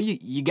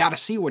 You got to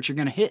see what you're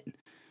going to hit.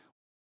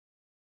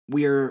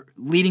 We're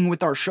leading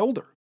with our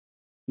shoulder.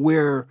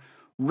 we're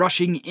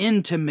rushing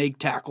in to make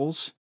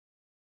tackles.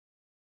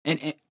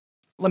 And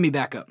let me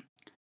back up.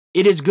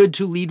 It is good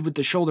to lead with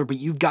the shoulder, but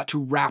you've got to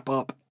wrap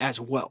up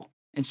as well,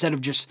 instead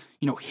of just,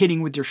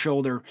 hitting with your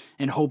shoulder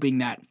and hoping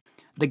that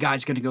the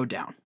guy's going to go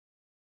down.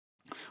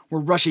 We're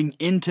rushing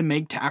in to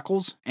make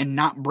tackles and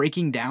not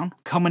breaking down,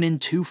 coming in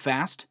too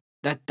fast.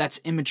 That's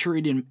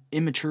immaturity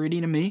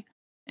to me.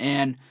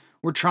 And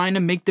we're trying to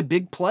make the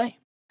big play.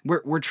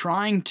 We're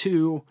trying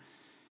to,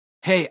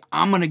 hey,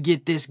 I'm going to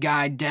get this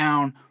guy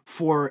down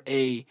for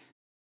a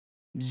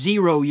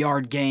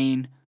 0-yard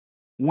gain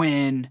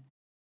when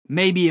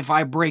maybe if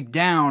I break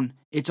down,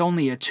 it's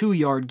only a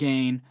 2-yard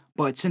gain.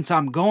 But since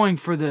I'm going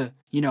for the,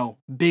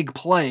 big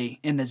play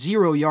and the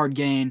 0-yard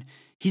gain,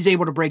 he's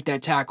able to break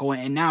that tackle,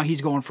 and now he's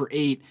going for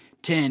 8,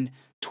 10,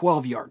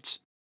 12 yards.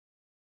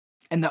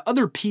 And the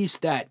other piece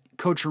that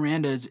Coach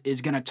Aranda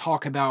is going to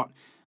talk about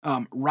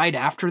right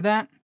after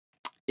that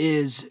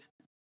is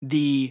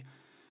the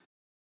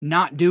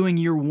not doing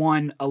your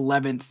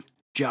 1/11th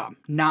job,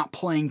 not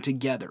playing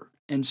together.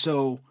 And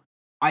so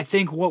I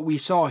think what we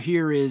saw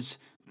here is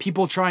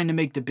people trying to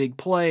make the big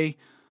play,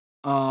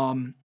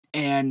 and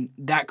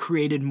that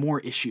created more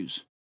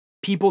issues.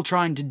 People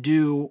trying to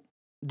do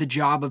the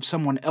job of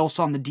someone else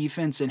on the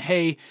defense, and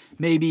hey,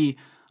 maybe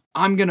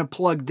I'm going to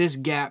plug this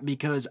gap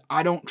because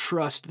I don't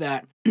trust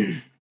that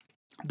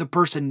the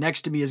person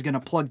next to me is going to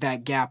plug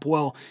that gap.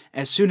 Well,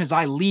 as soon as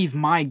I leave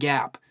my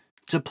gap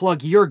to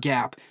plug your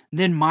gap,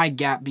 then my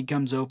gap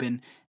becomes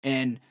open,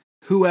 and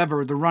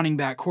whoever, the running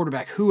back,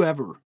 quarterback,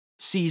 whoever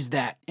sees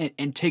that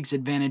and takes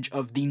advantage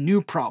of the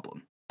new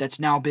problem that's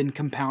now been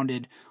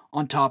compounded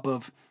on top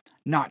of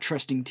not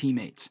trusting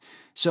teammates.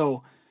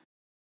 So,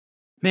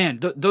 man,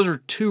 those are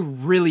two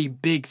really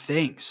big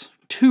things.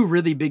 Two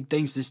really big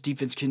things this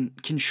defense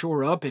can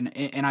shore up, and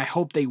I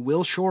hope they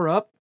will shore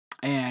up.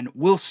 And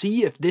we'll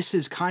see if this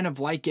is kind of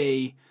like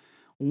a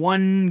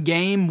 1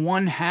 game,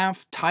 1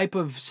 half type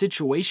of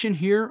situation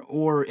here,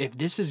 or if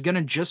this is going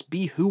to just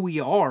be who we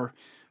are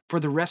for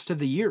the rest of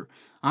the year.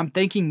 I'm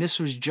thinking this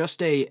was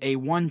just a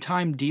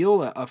one-time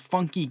deal, a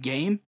funky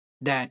game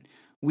that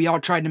we all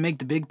tried to make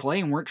the big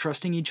play and weren't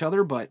trusting each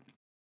other, but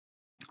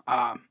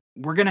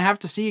we're going to have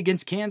to see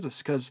against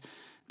Kansas because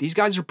these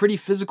guys are pretty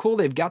physical.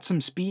 They've got some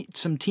speed,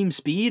 some team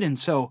speed, and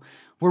so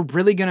we're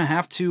really going to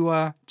have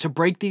to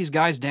break these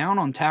guys down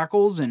on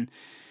tackles and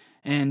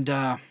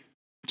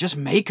just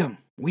make them.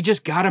 We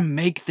just got to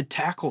make the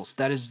tackles.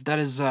 That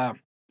is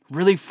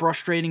really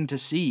frustrating to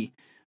see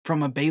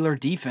from a Baylor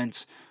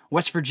defense.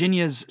 West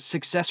Virginia's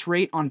success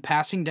rate on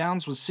passing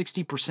downs was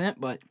 60%,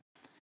 but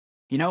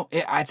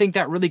I think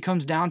that really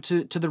comes down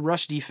to the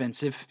rush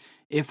defense.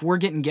 If we're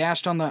getting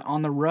gashed on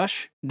the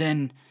rush,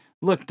 then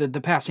look,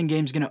 the passing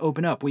game's going to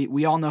open up.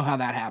 We all know how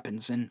that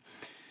happens. And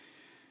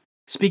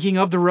speaking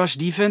of the rush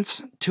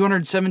defense,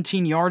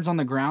 217 yards on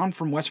the ground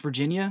from West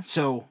Virginia.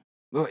 So,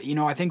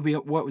 I think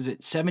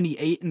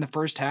 78 in the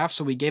first half.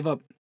 So we gave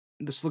up,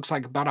 this looks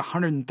like about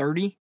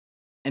 130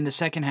 in the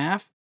second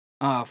half.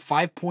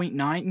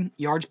 5.9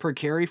 yards per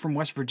carry from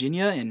West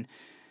Virginia. And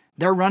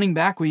their running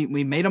back, we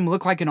made him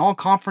look like an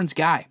all-conference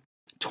guy.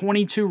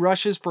 22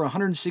 rushes for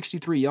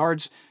 163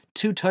 yards,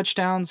 2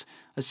 touchdowns,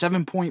 a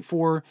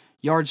 7.4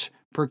 yards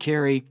per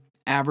carry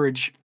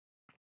average.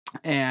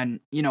 And,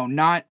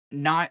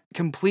 not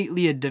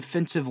completely a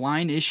defensive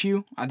line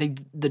issue. I think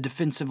the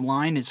defensive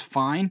line is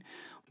fine,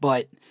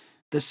 but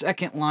the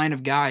second line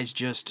of guys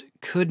just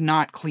could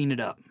not clean it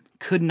up.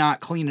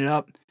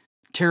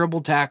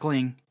 Terrible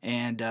tackling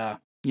and,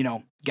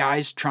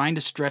 guys trying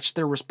to stretch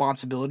their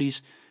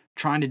responsibilities,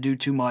 trying to do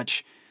too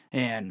much.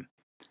 And,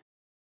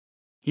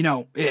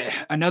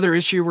 another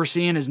issue we're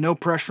seeing is no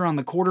pressure on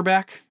the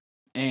quarterback.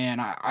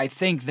 And I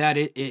think that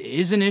it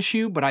is an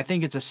issue, but I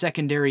think it's a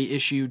secondary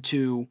issue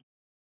to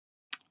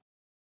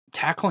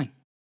tackling.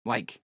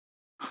 Like,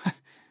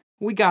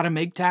 we got to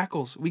make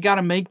tackles. We got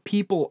to make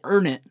people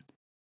earn it,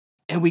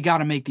 and we got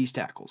to make these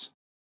tackles.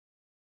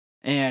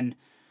 And,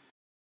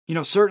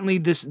 certainly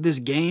this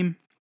game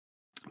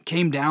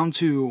came down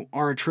to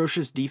our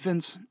atrocious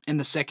defense in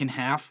the second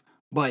half,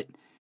 but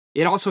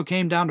it also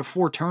came down to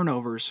 4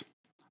 turnovers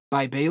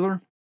by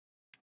Baylor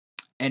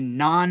and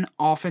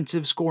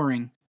non-offensive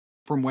scoring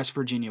from West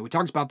Virginia. We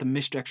talked about the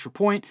missed extra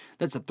point.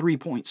 That's a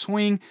 3-point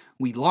swing.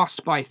 We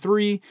lost by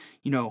 3.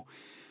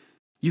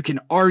 You can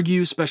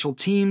argue special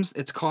teams.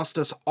 It's cost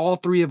us all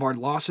 3 of our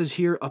losses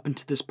here up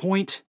until this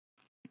point.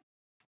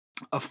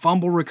 A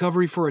fumble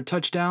recovery for a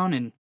touchdown,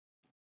 and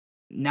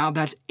now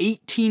that's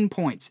 18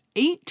 points.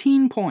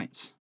 18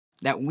 points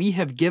that we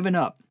have given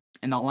up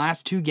in the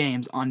last 2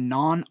 games on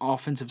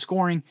non-offensive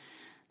scoring.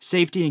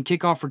 Safety and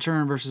kickoff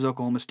return versus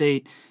Oklahoma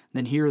State.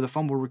 Then here, the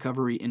fumble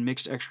recovery and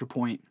mixed extra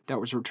point that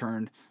was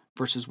returned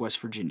versus West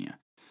Virginia.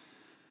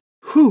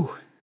 Whew.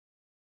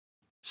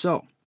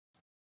 So,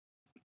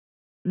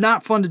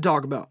 not fun to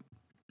talk about.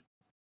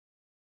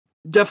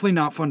 Definitely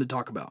not fun to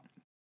talk about.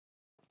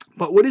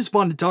 But what is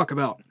fun to talk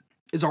about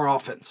is our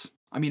offense.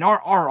 I mean,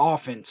 our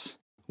offense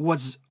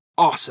was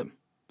awesome.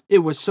 It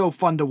was so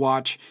fun to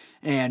watch.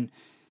 And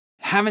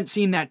Haven't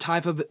seen that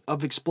type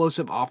of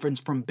explosive offense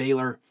from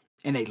Baylor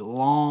in a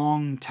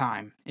long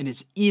time. And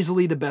it's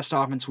easily the best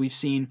offense we've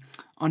seen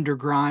under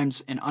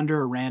Grimes and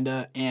under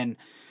Aranda. And,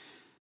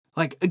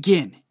 like,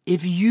 again,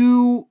 if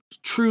you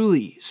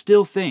truly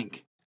still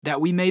think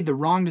that we made the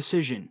wrong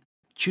decision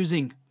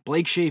choosing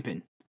Blake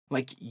Shapen,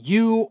 like,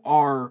 you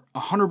are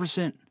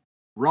 100%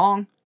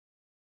 wrong,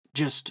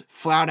 just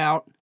flat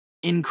out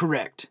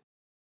incorrect.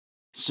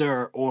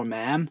 Sir or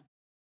ma'am,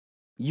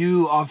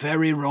 you are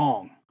very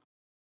wrong.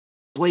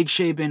 Blake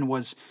Shapen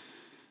was,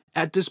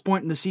 at this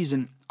point in the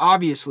season,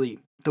 obviously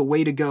the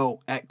way to go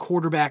at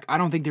quarterback. I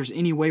don't think there's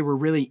any way we're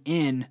really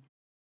in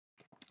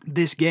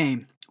this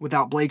game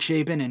without Blake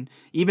Shapen. And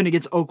even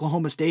against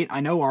Oklahoma State, I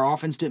know our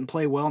offense didn't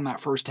play well in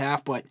that first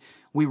half, but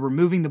we were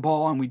moving the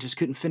ball and we just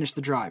couldn't finish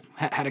the drive.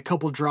 Had a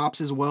couple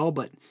drops as well,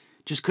 but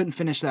just couldn't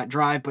finish that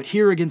drive. But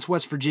here against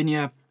West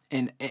Virginia,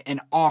 an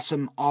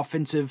awesome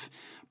offensive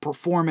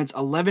performance,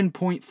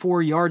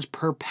 11.4 yards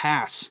per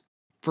pass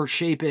for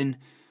Shapen,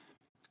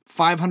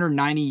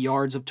 590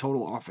 yards of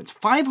total offense.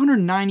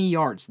 590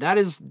 yards. That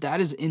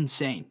is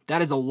insane.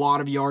 That is a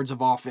lot of yards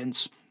of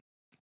offense.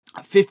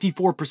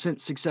 54%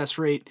 success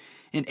rate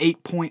and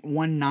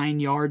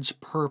 8.19 yards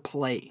per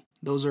play.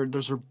 Those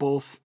are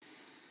both,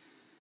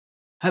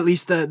 at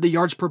least the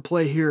yards per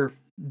play here,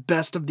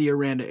 best of the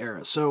Aranda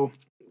era. So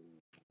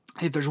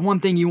if there's one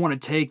thing you want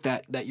to take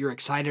that you're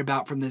excited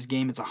about from this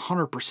game, it's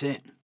 100%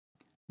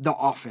 the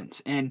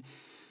offense. And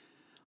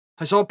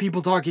I saw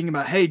people talking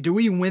about, hey, do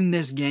we win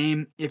this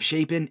game if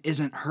Shapen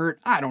isn't hurt?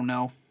 I don't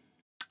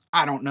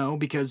know,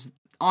 because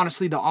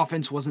honestly, the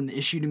offense wasn't the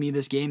issue to me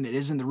this game. That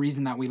isn't the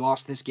reason that we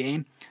lost this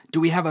game. Do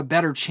we have a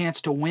better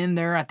chance to win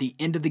there at the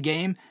end of the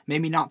game?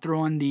 Maybe not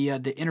throwing the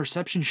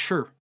interception?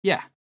 Sure.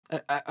 Yeah,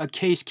 a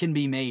case can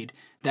be made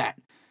that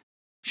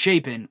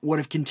Shapen would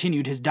have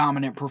continued his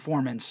dominant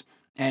performance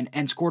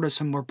and scored us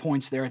some more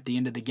points there at the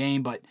end of the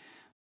game. But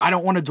I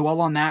don't want to dwell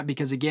on that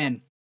because,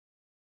 again,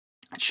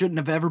 it shouldn't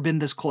have ever been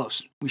this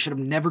close. We should have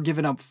never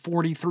given up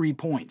 43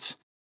 points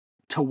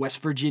to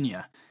West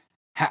Virginia.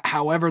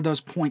 However those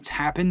points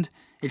happened,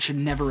 it should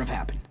never have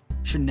happened.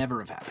 Should never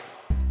have happened.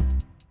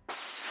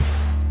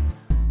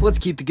 Let's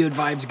keep the good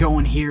vibes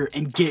going here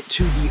and get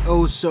to the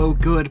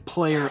oh-so-good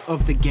player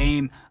of the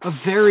game. A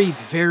very,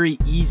 very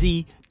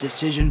easy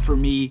decision for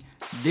me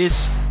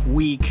this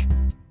week.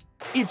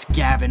 It's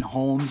Gavin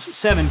Holmes.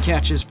 7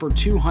 catches for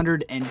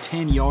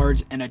 210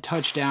 yards and a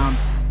touchdown.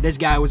 This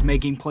guy was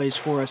making plays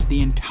for us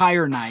the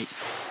entire night,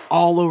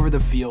 all over the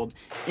field,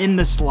 in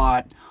the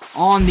slot,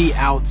 on the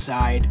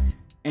outside.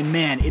 And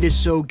man, it is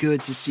so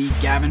good to see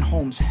Gavin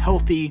Holmes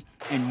healthy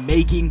and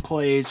making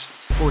plays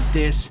for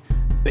this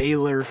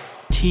Baylor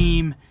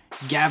team.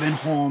 Gavin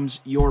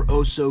Holmes, your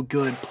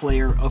oh-so-good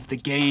player of the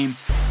game.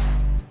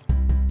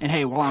 And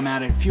hey, while I'm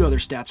at it, a few other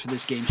stats for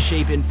this game.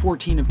 Shapen,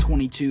 14 of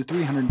 22,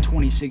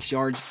 326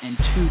 yards and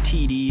 2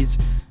 TDs.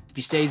 If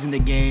he stays in the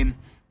game,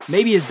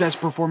 maybe his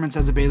best performance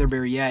as a Baylor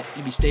Bear yet.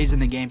 If he stays in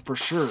the game, for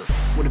sure,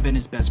 would have been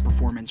his best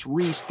performance.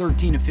 Reese,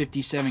 13 of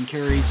 57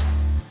 carries,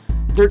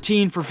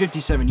 13 for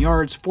 57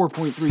 yards,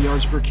 4.3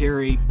 yards per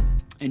carry.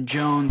 And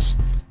Jones,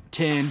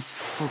 10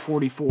 for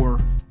 44,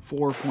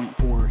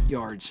 4.4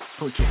 yards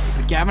per carry.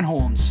 But Gavin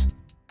Holmes,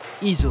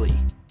 easily,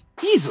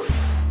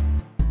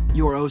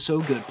 your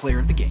oh-so-good player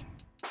of the game.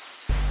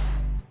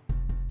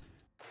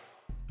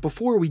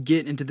 Before we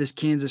get into this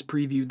Kansas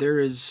preview, there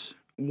is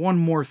one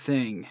more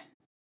thing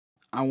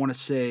I want to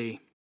say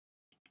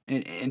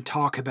and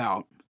talk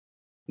about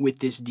with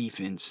this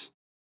defense.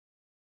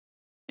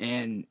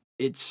 And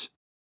it's,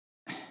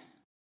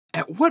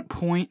 at what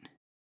point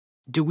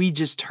do we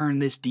just turn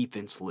this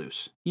defense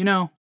loose? You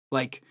know,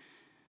 like,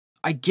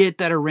 I get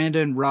that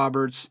Aranda and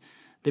Roberts,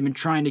 they've been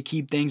trying to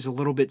keep things a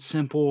little bit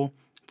simple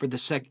for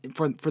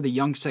the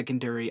young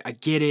secondary. I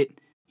get it.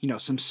 You know,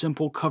 some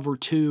simple cover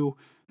 2.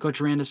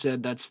 Coach Aranda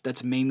said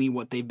that's mainly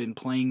what they've been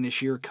playing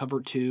this year, cover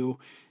 2.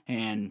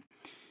 And,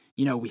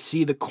 you know, we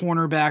see the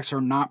cornerbacks are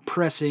not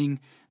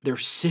pressing. They're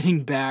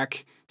sitting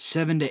back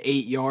 7 to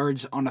 8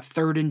 yards on a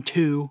 3rd and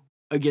 2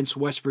 against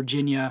West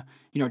Virginia.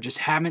 You know, just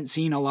haven't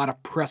seen a lot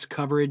of press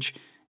coverage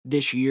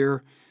this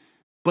year.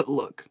 But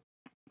look,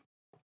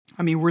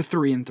 I mean, we're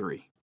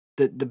 3-3.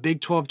 The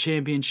Big 12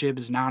 championship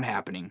is not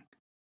happening.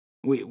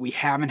 We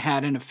haven't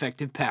had an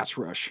effective pass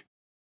rush.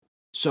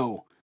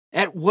 So,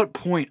 at what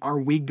point are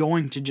we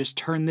going to just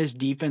turn this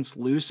defense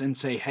loose and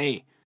say,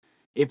 hey,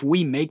 if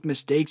we make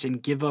mistakes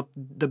and give up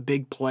the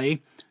big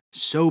play,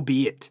 so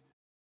be it.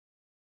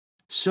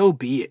 So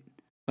be it.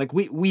 Like,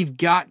 we've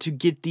got to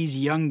get these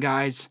young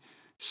guys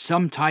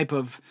some type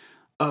of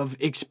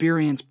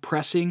experience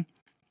pressing,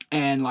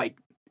 and, like,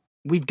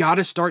 we've got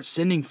to start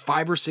sending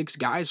 5 or 6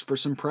 guys for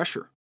some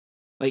pressure.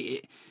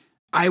 Like,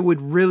 I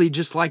would really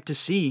just like to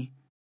see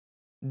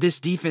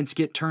this defense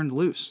get turned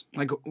loose.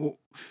 Like,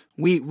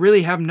 we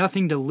really have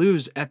nothing to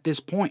lose at this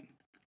point.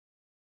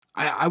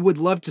 I would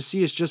love to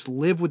see us just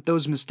live with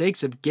those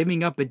mistakes of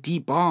giving up a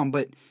deep bomb,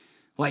 but,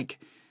 like,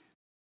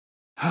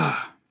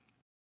 I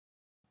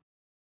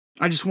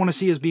just want to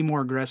see us be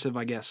more aggressive,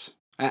 I guess.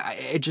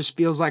 It just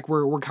feels like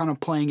we're kind of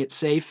playing it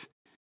safe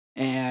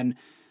and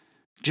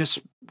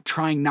just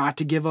trying not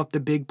to give up the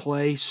big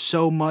play,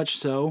 so much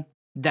so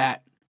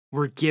that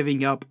we're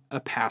giving up a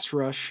pass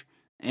rush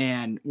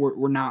and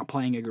we're not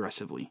playing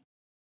aggressively.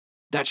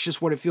 That's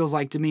just what it feels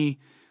like to me.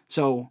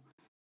 So,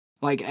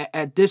 like,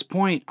 at this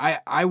point,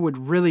 I would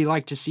really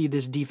like to see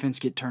this defense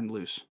get turned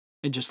loose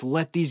and just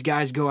let these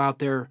guys go out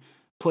there,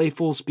 play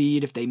full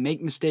speed. If they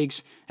make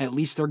mistakes, at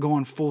least they're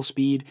going full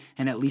speed,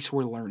 and at least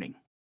we're learning.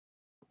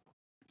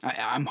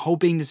 I'm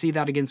hoping to see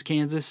that against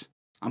Kansas.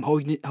 I'm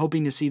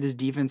hoping to see this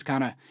defense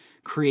kind of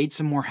create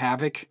some more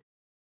havoc,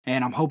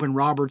 and I'm hoping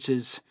Roberts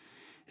is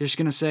just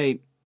going to say,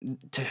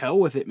 to hell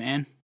with it,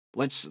 man.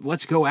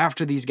 Let's go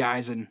after these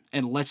guys and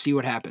let's see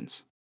what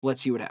happens.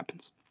 Let's see what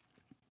happens.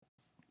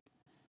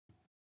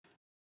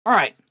 All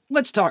right,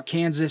 let's talk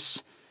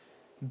Kansas.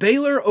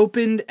 Baylor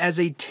opened as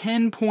a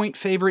 10-point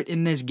favorite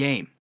in this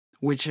game,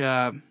 which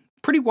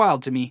pretty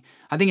wild to me.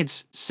 I think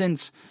it's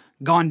since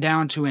gone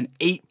down to an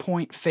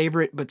 8-point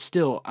favorite, but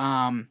still,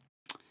 that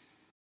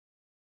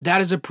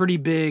is a pretty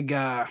big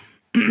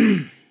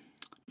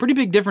pretty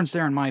big difference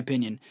there in my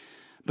opinion.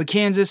 But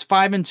Kansas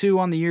 5-2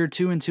 on the year,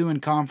 2-2 in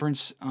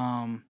conference.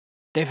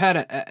 They've had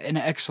an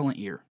excellent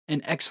year,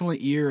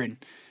 and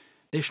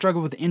they've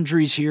struggled with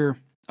injuries here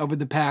over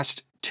the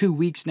past 2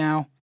 weeks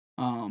now.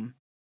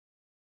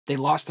 They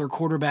lost their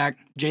quarterback,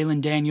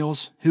 Jalen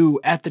Daniels, who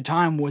at the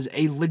time was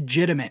a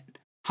legitimate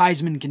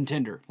Heisman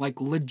contender,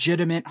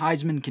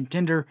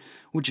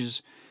 which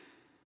is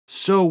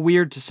so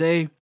weird to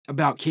say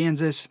about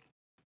Kansas.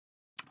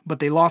 But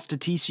they lost to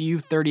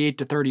TCU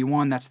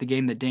 38-31. That's the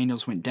game that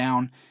Daniels went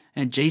down.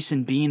 And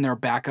Jason Bean, their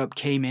backup,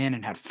 came in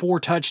and had 4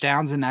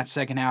 touchdowns in that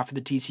second half of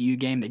the TCU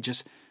game. They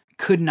just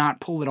could not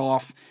pull it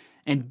off.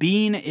 And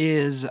Bean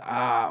is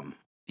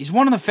he's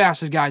one of the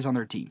fastest guys on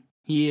their team.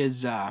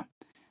 He's got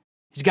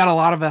a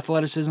lot of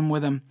athleticism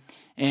with him.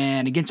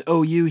 And against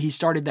OU, he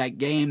started that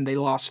game. They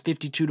lost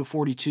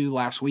 52-42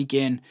 last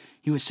weekend.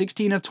 He was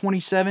 16 of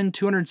 27,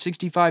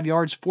 265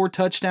 yards, 4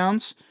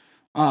 touchdowns,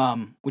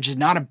 which is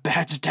not a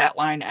bad stat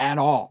line at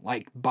all,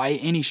 like by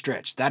any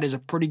stretch. That is a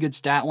pretty good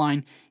stat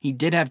line. He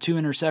did have 2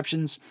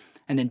 interceptions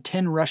and then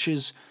 10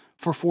 rushes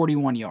for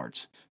 41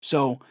 yards.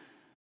 So,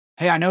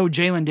 hey, I know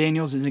Jalen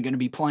Daniels isn't going to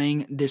be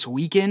playing this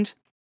weekend,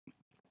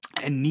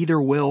 and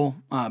neither will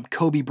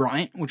Kobe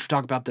Bryant, which we'll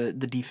talk about the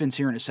defense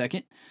here in a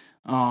second.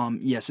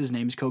 Yes, his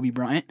name is Kobe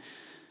Bryant.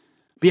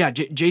 But yeah,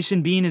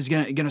 Jason Bean is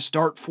gonna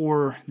start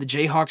for the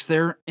Jayhawks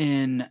there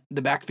in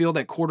the backfield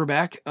at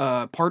quarterback,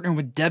 partnering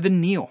with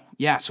Devin Neal.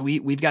 Yeah, so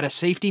we've got a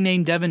safety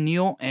named Devin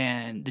Neal,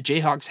 and the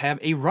Jayhawks have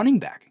a running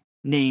back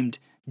named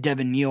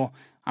Devin Neal.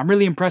 I'm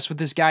really impressed with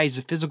this guy. He's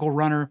a physical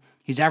runner.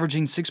 He's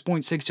averaging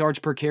 6.6 yards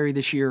per carry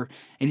this year,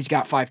 and he's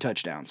got 5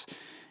 touchdowns.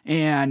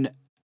 And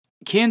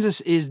Kansas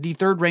is the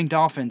third-ranked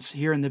offense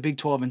here in the Big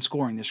 12 in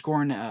scoring. They're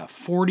scoring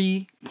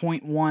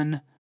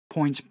 40.1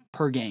 points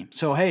per game.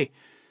 So, hey,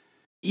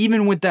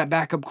 even with that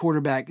backup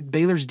quarterback,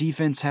 Baylor's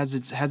defense has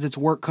its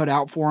work cut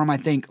out for them. I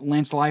think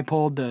Lance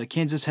Leipold, the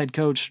Kansas head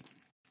coach,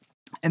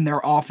 and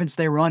their offense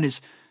they run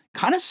is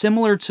kind of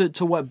similar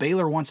to what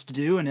Baylor wants to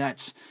do, and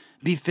that's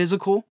be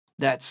physical,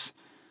 that's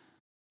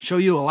show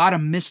you a lot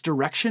of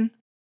misdirection,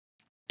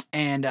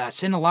 and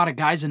send a lot of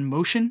guys in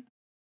motion,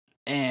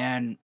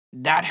 and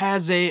that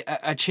has a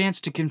chance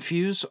to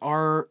confuse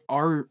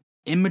our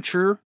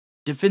immature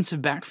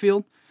defensive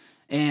backfield.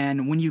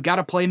 And when you got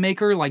a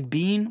playmaker like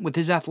Bean with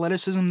his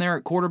athleticism there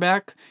at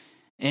quarterback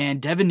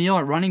and Devin Neal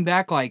at running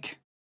back, like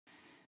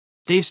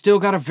they've still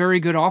got a very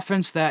good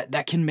offense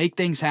that can make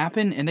things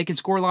happen and they can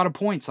score a lot of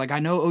points. Like I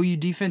know OU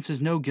defense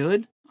is no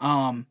good,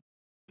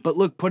 but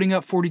look, putting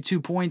up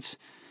 42 points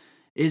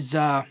is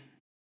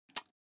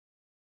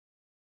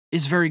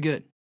very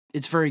good.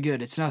 It's very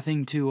good. It's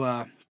nothing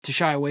to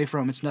shy away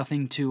from. It's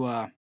nothing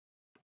to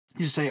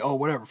just say, oh,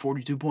 whatever,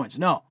 42 points.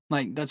 No,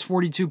 like that's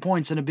 42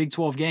 points in a Big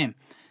 12 game.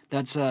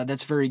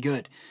 That's very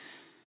good.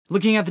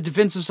 Looking at the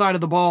defensive side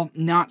of the ball,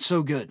 not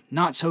so good.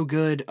 Not so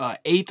good.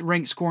 8th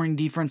ranked scoring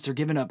defense. They're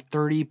giving up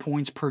 30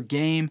 points per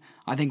game.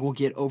 I think we'll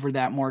get over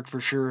that mark for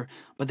sure.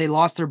 But they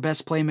lost their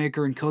best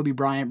playmaker in Kobe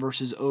Bryant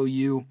versus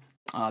OU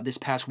this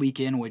past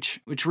weekend, which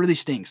really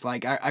stinks.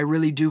 Like I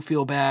really do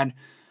feel bad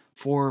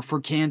for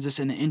Kansas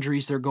and the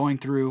injuries they're going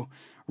through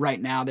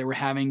right now. They were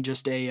having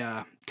just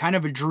a kind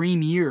of a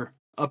dream year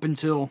up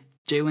until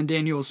Jalen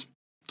Daniels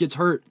gets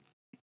hurt.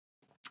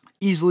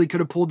 Easily could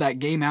have pulled that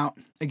game out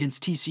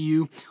against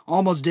TCU.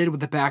 Almost did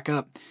with the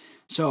backup.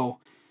 So,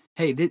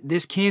 hey,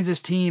 this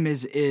Kansas team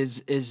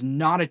is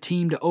not a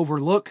team to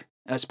overlook,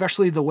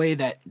 especially the way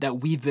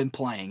that we've been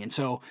playing. And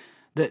so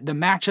the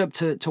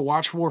matchup to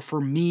watch for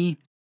me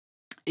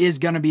is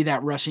going to be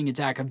that rushing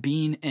attack of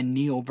Bean and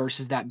Neal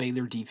versus that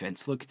Baylor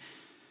defense. Look,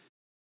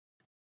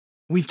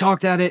 we've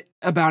talked about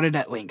it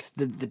at length.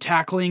 The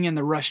tackling and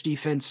the rush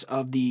defense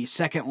of the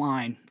second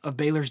line of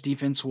Baylor's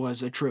defense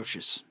was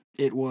atrocious.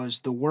 It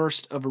was the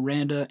worst of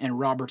Aranda and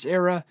Roberts'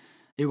 era.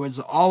 It was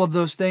all of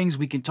those things.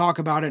 We can talk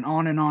about it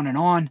on and on and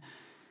on.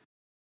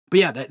 But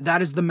yeah,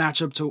 that is the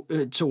matchup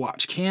to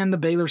watch. Can the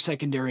Baylor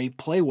secondary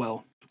play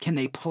well? Can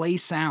they play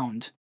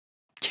sound?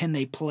 Can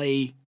they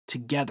play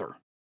together.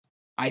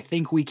 I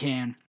think we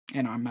can,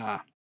 and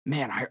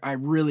I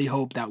really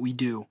hope that we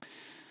do.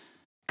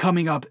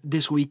 Coming up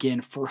this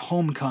weekend for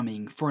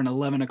homecoming for an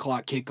 11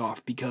 o'clock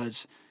kickoff,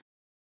 because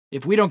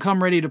if we don't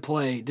come ready to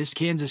play, this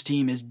Kansas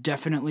team is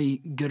definitely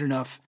good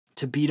enough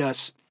to beat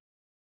us,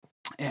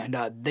 and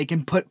they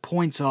can put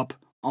points up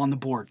on the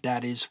board,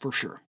 that is for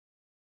sure.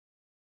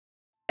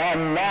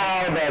 And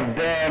now the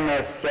bare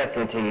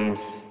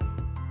necessities.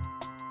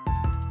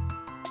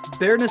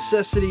 Bare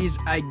necessities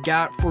I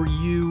got for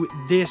you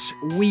this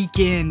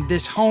weekend,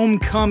 this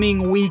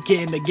homecoming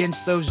weekend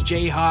against those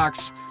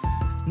Jayhawks.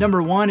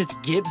 Number one, it's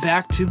get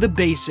back to the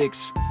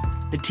basics.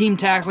 The team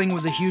tackling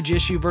was a huge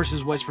issue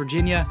versus West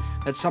Virginia.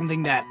 That's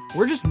something that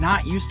we're just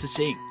not used to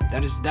seeing.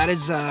 That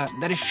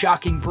is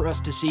shocking for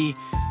us to see,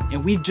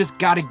 and we've just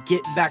got to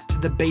get back to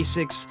the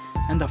basics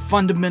and the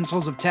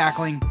fundamentals of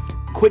tackling.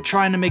 Quit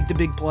trying to make the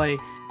big play.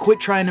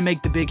 Quit trying to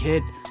make the big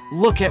hit.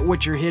 Look at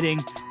what you're hitting.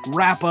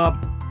 Wrap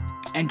up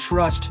and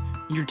trust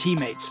your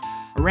teammates.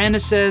 Aranda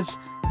says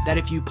that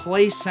if you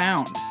play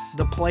sound,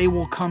 the play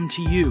will come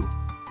to you.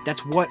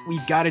 That's what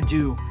we've got to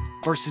do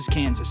versus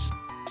Kansas.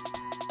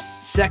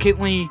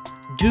 Secondly,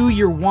 do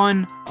your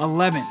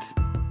 1/11th.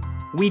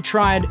 We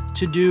tried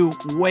to do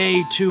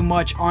way too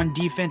much on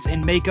defense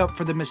and make up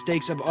for the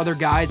mistakes of other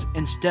guys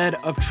instead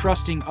of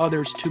trusting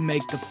others to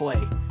make the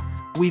play.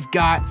 We've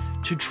got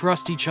to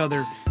trust each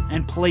other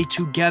and play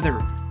together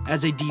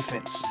as a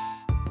defense.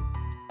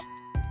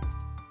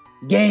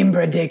 Game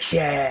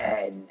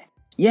prediction.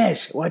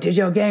 Yes, what is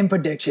your game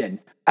prediction?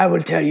 I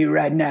will tell you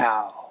right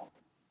now.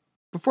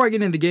 Before I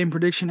get into the game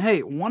prediction,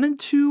 hey, wanted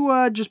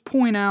to just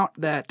point out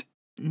that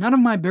none of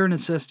my bare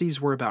necessities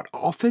were about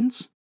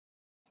offense,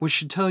 which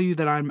should tell you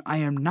that I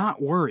am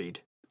not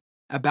worried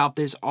about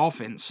this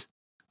offense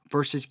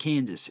versus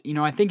Kansas. You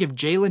know, I think if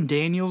Jalen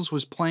Daniels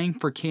was playing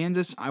for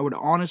Kansas, I would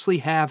honestly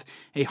have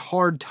a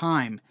hard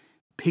time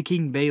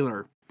picking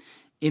Baylor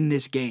in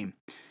this game.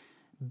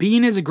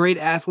 Bean is a great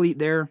athlete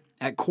there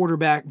at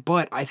quarterback,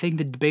 but I think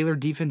the Baylor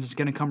defense is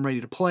going to come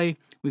ready to play.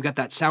 We've got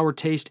that sour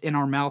taste in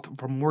our mouth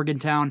from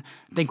Morgantown.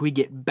 I think we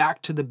get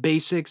back to the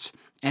basics,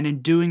 and in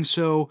doing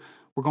so,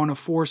 we're going to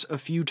force a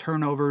few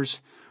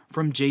turnovers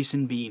from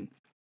Jason Bean.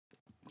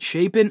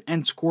 Shapen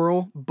and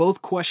Squirrel,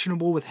 both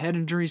questionable with head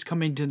injuries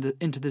coming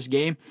into this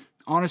game.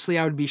 Honestly,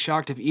 I would be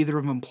shocked if either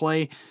of them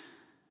play.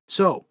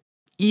 So,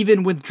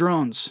 even with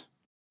Drones,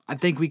 I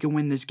think we can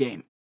win this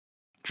game.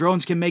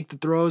 Drones can make the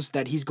throws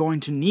that he's going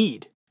to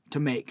need to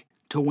make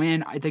to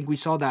win. I think we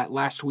saw that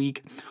last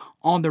week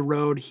on the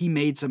road. He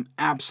made some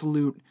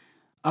absolute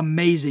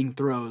amazing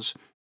throws.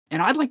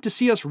 And I'd like to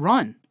see us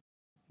run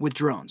with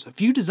Drones. A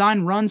few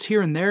design runs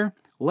here and there.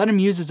 Let him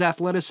use his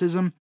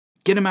athleticism.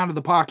 Get him out of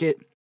the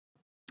pocket.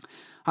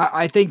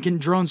 I think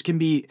Drones can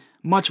be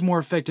much more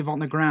effective on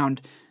the ground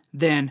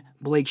than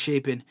Blake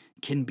Shapen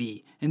can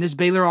be. And this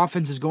Baylor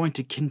offense is going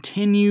to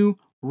continue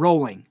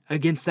rolling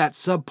against that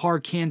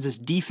subpar Kansas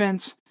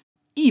defense,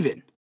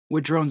 even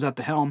with Drones at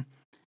the helm.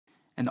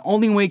 And the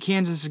only way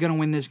Kansas is going to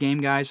win this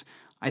game, guys,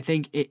 I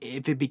think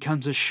if it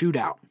becomes a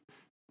shootout,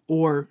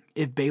 or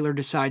if Baylor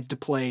decides to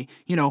play,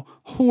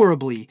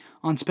 horribly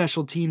on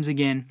special teams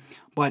again.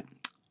 But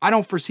I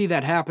don't foresee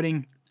that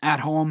happening at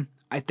home.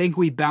 I think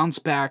we bounce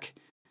back.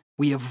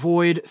 We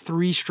avoid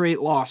 3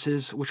 straight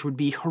losses, which would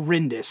be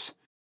horrendous.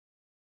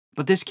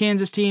 But this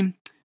Kansas team,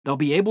 they'll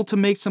be able to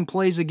make some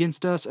plays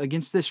against us,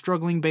 against this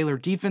struggling Baylor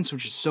defense,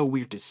 which is so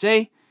weird to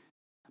say.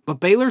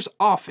 But Baylor's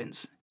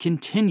offense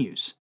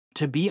continues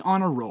to be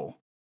on a roll.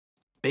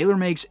 Baylor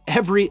makes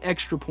every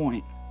extra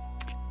point,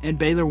 and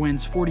Baylor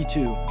wins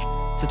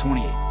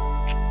 42-28.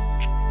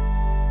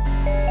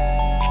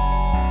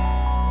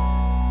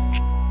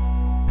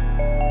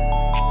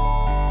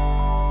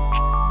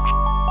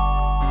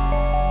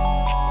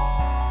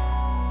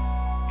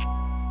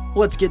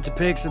 Let's get to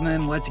picks and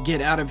then let's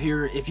get out of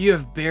here. If you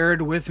have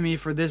bared with me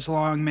for this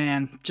long,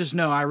 man, just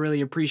know I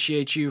really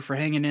appreciate you for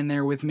hanging in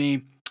there with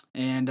me.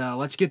 And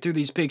let's get through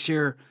these picks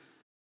here.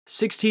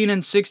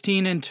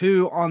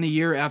 16-16-2 on the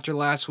year after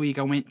last week.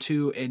 I went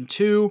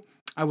 2-2.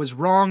 I was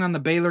wrong on the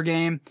Baylor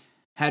game.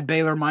 Had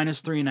Baylor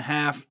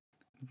 -3.5.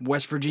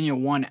 West Virginia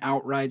won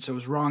outright, so I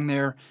was wrong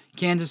there.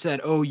 Kansas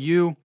at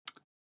OU.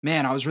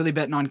 Man, I was really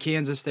betting on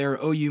Kansas there.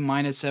 OU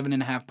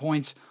 -7.5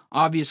 points.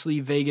 Obviously,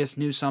 Vegas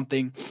knew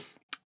something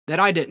that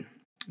I didn't,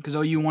 because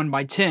OU won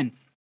by 10.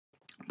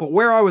 But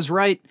where I was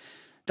right,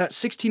 that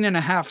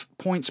 16.5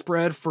 point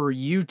spread for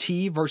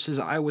UT versus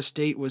Iowa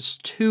State was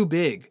too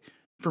big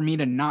for me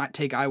to not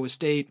take Iowa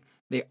State.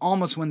 They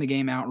almost win the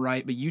game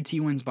outright, but UT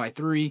wins by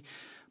 3.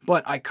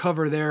 But I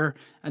cover there.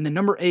 And then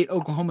number 8,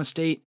 Oklahoma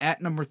State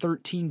at number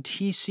 13,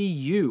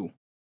 TCU.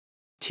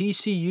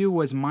 TCU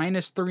was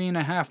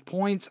 -3.5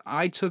 points.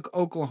 I took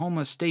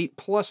Oklahoma State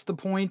plus the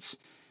points,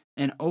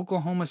 and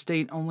Oklahoma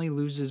State only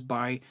loses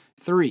by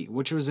 3,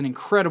 which was an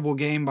incredible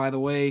game, by the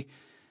way.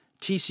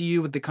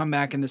 TCU with the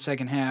comeback in the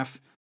second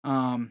half.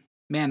 Man,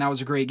 that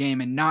was a great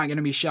game, and not going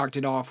to be shocked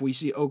at all if we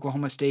see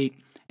Oklahoma State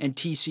and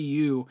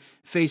TCU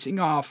facing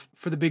off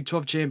for the Big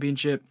 12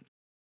 championship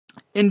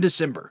in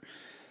December.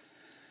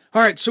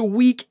 All right, so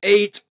week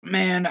 8,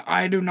 man,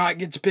 I do not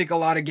get to pick a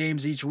lot of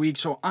games each week,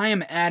 so I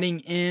am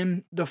adding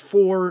in the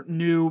 4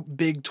 new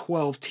Big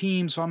 12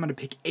 teams, so I'm going to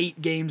pick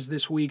 8 games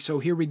this week. So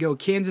here we go.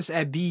 Kansas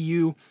at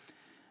BU.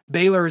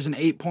 Baylor is an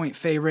 8-point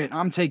favorite.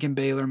 I'm taking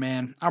Baylor,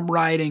 man. I'm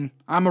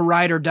a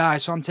ride or die,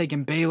 so I'm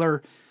taking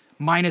Baylor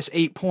minus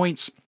 8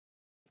 points.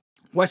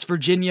 West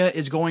Virginia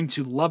is going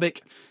to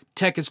Lubbock.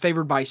 Tech is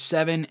favored by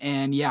 7,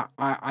 and yeah,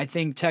 I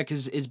think Tech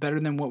is better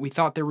than what we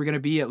thought they were going to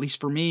be, at least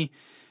for me.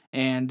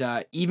 And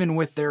even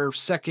with their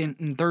second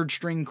and third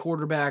string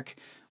quarterback,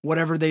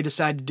 whatever they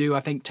decide to do,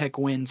 I think Tech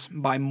wins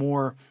by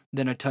more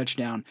than a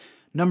touchdown.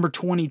 Number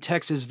 20,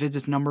 Texas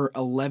visits number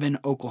 11,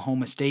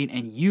 Oklahoma State,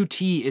 and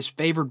UT is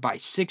favored by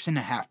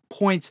 6.5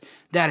 points.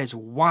 That is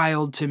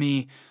wild to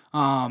me.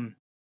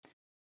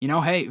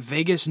 Hey,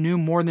 Vegas knew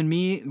more than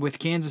me with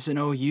Kansas and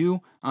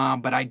OU,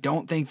 but I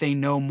don't think they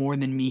know more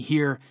than me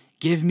here.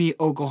 Give me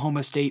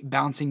Oklahoma State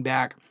bouncing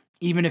back.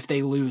 Even if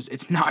they lose,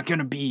 it's not going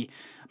to be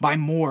by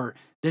more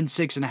than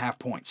 6.5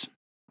 points.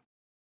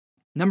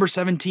 Number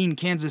 17,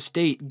 Kansas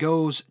State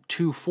goes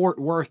to Fort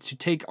Worth to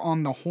take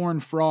on the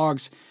Horned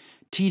Frogs.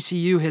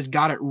 TCU has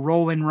got it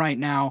rolling right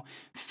now,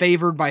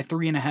 favored by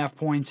 3.5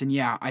 points. And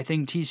yeah, I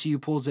think TCU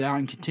pulls it out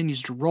and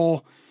continues to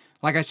roll.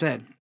 Like I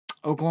said,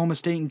 Oklahoma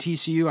State and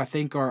TCU, I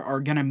think,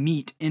 are going to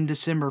meet in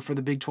December for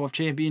the Big 12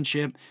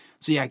 championship.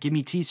 So yeah, give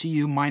me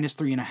TCU minus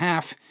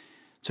 3.5.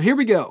 So here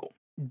we go.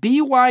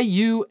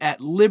 BYU at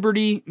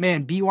Liberty.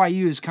 Man,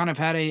 BYU has kind of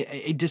had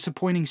a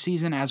disappointing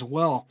season as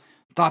well.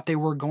 Thought they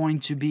were going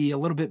to be a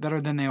little bit better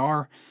than they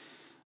are.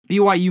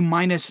 BYU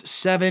minus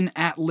 7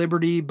 at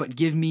Liberty, but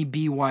give me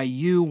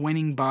BYU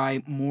winning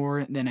by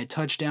more than a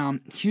touchdown.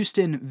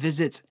 Houston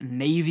visits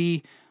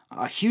Navy.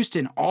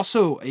 Houston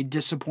also a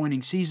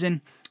disappointing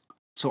season.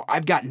 So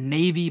I've got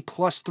Navy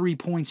plus 3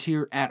 points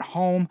here at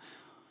home.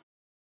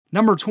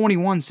 Number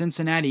 21,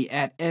 Cincinnati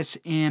at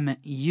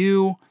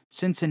SMU.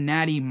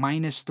 Cincinnati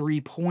minus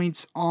 3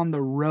 points on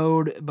the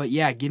road. But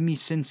yeah, give me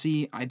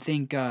Cincy. I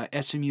think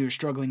SMU is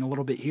struggling a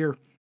little bit here.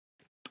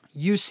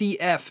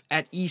 UCF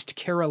at East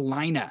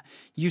Carolina.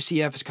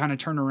 UCF has kind of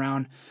turned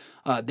around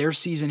their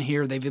season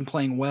here. They've been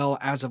playing well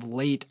as of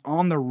late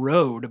on the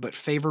road, but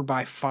favored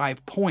by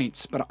 5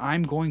 points. But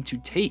I'm going to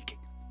take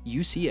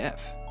UCF.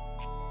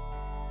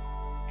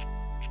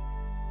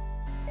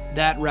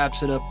 That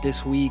wraps it up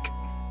this week.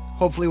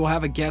 Hopefully we'll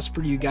have a guest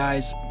for you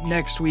guys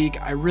next week.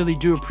 I really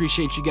do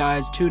appreciate you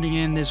guys tuning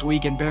in this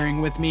week and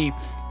bearing with me,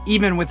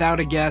 even without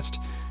a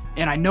guest.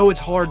 And I know it's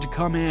hard to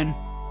come in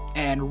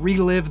and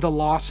relive the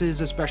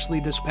losses, especially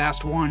this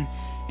past one,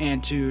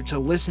 and to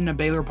listen to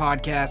Baylor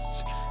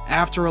podcasts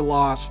after a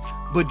loss.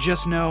 But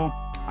just know,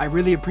 I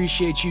really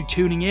appreciate you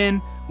tuning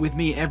in with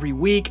me every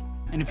week.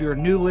 And if you're a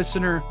new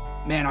listener,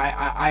 man,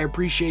 I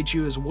appreciate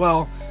you as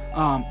well.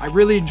 I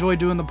really enjoy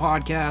doing the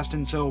podcast,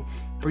 and so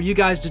for you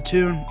guys to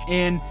tune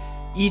in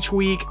each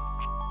week,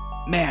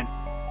 man,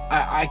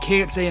 I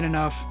can't say it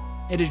enough.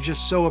 It is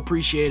just so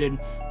appreciated.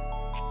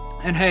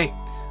 And hey,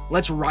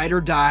 let's ride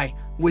or die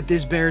with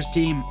this Bears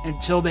team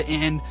until the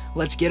end.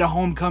 Let's get a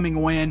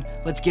homecoming win.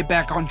 Let's get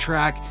back on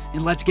track,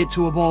 and let's get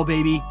to a bowl,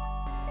 baby.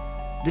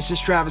 This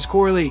is Travis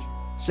Corley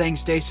saying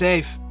stay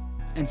safe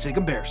and sick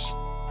of Bears.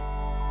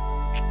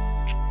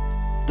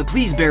 The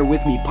Please Bear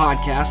With Me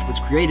podcast was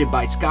created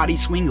by Scotty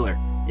Swingler,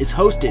 is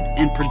hosted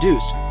and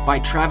produced by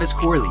Travis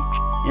Corley,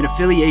 in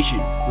affiliation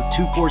with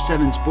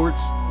 247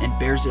 Sports and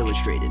Bears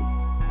Illustrated.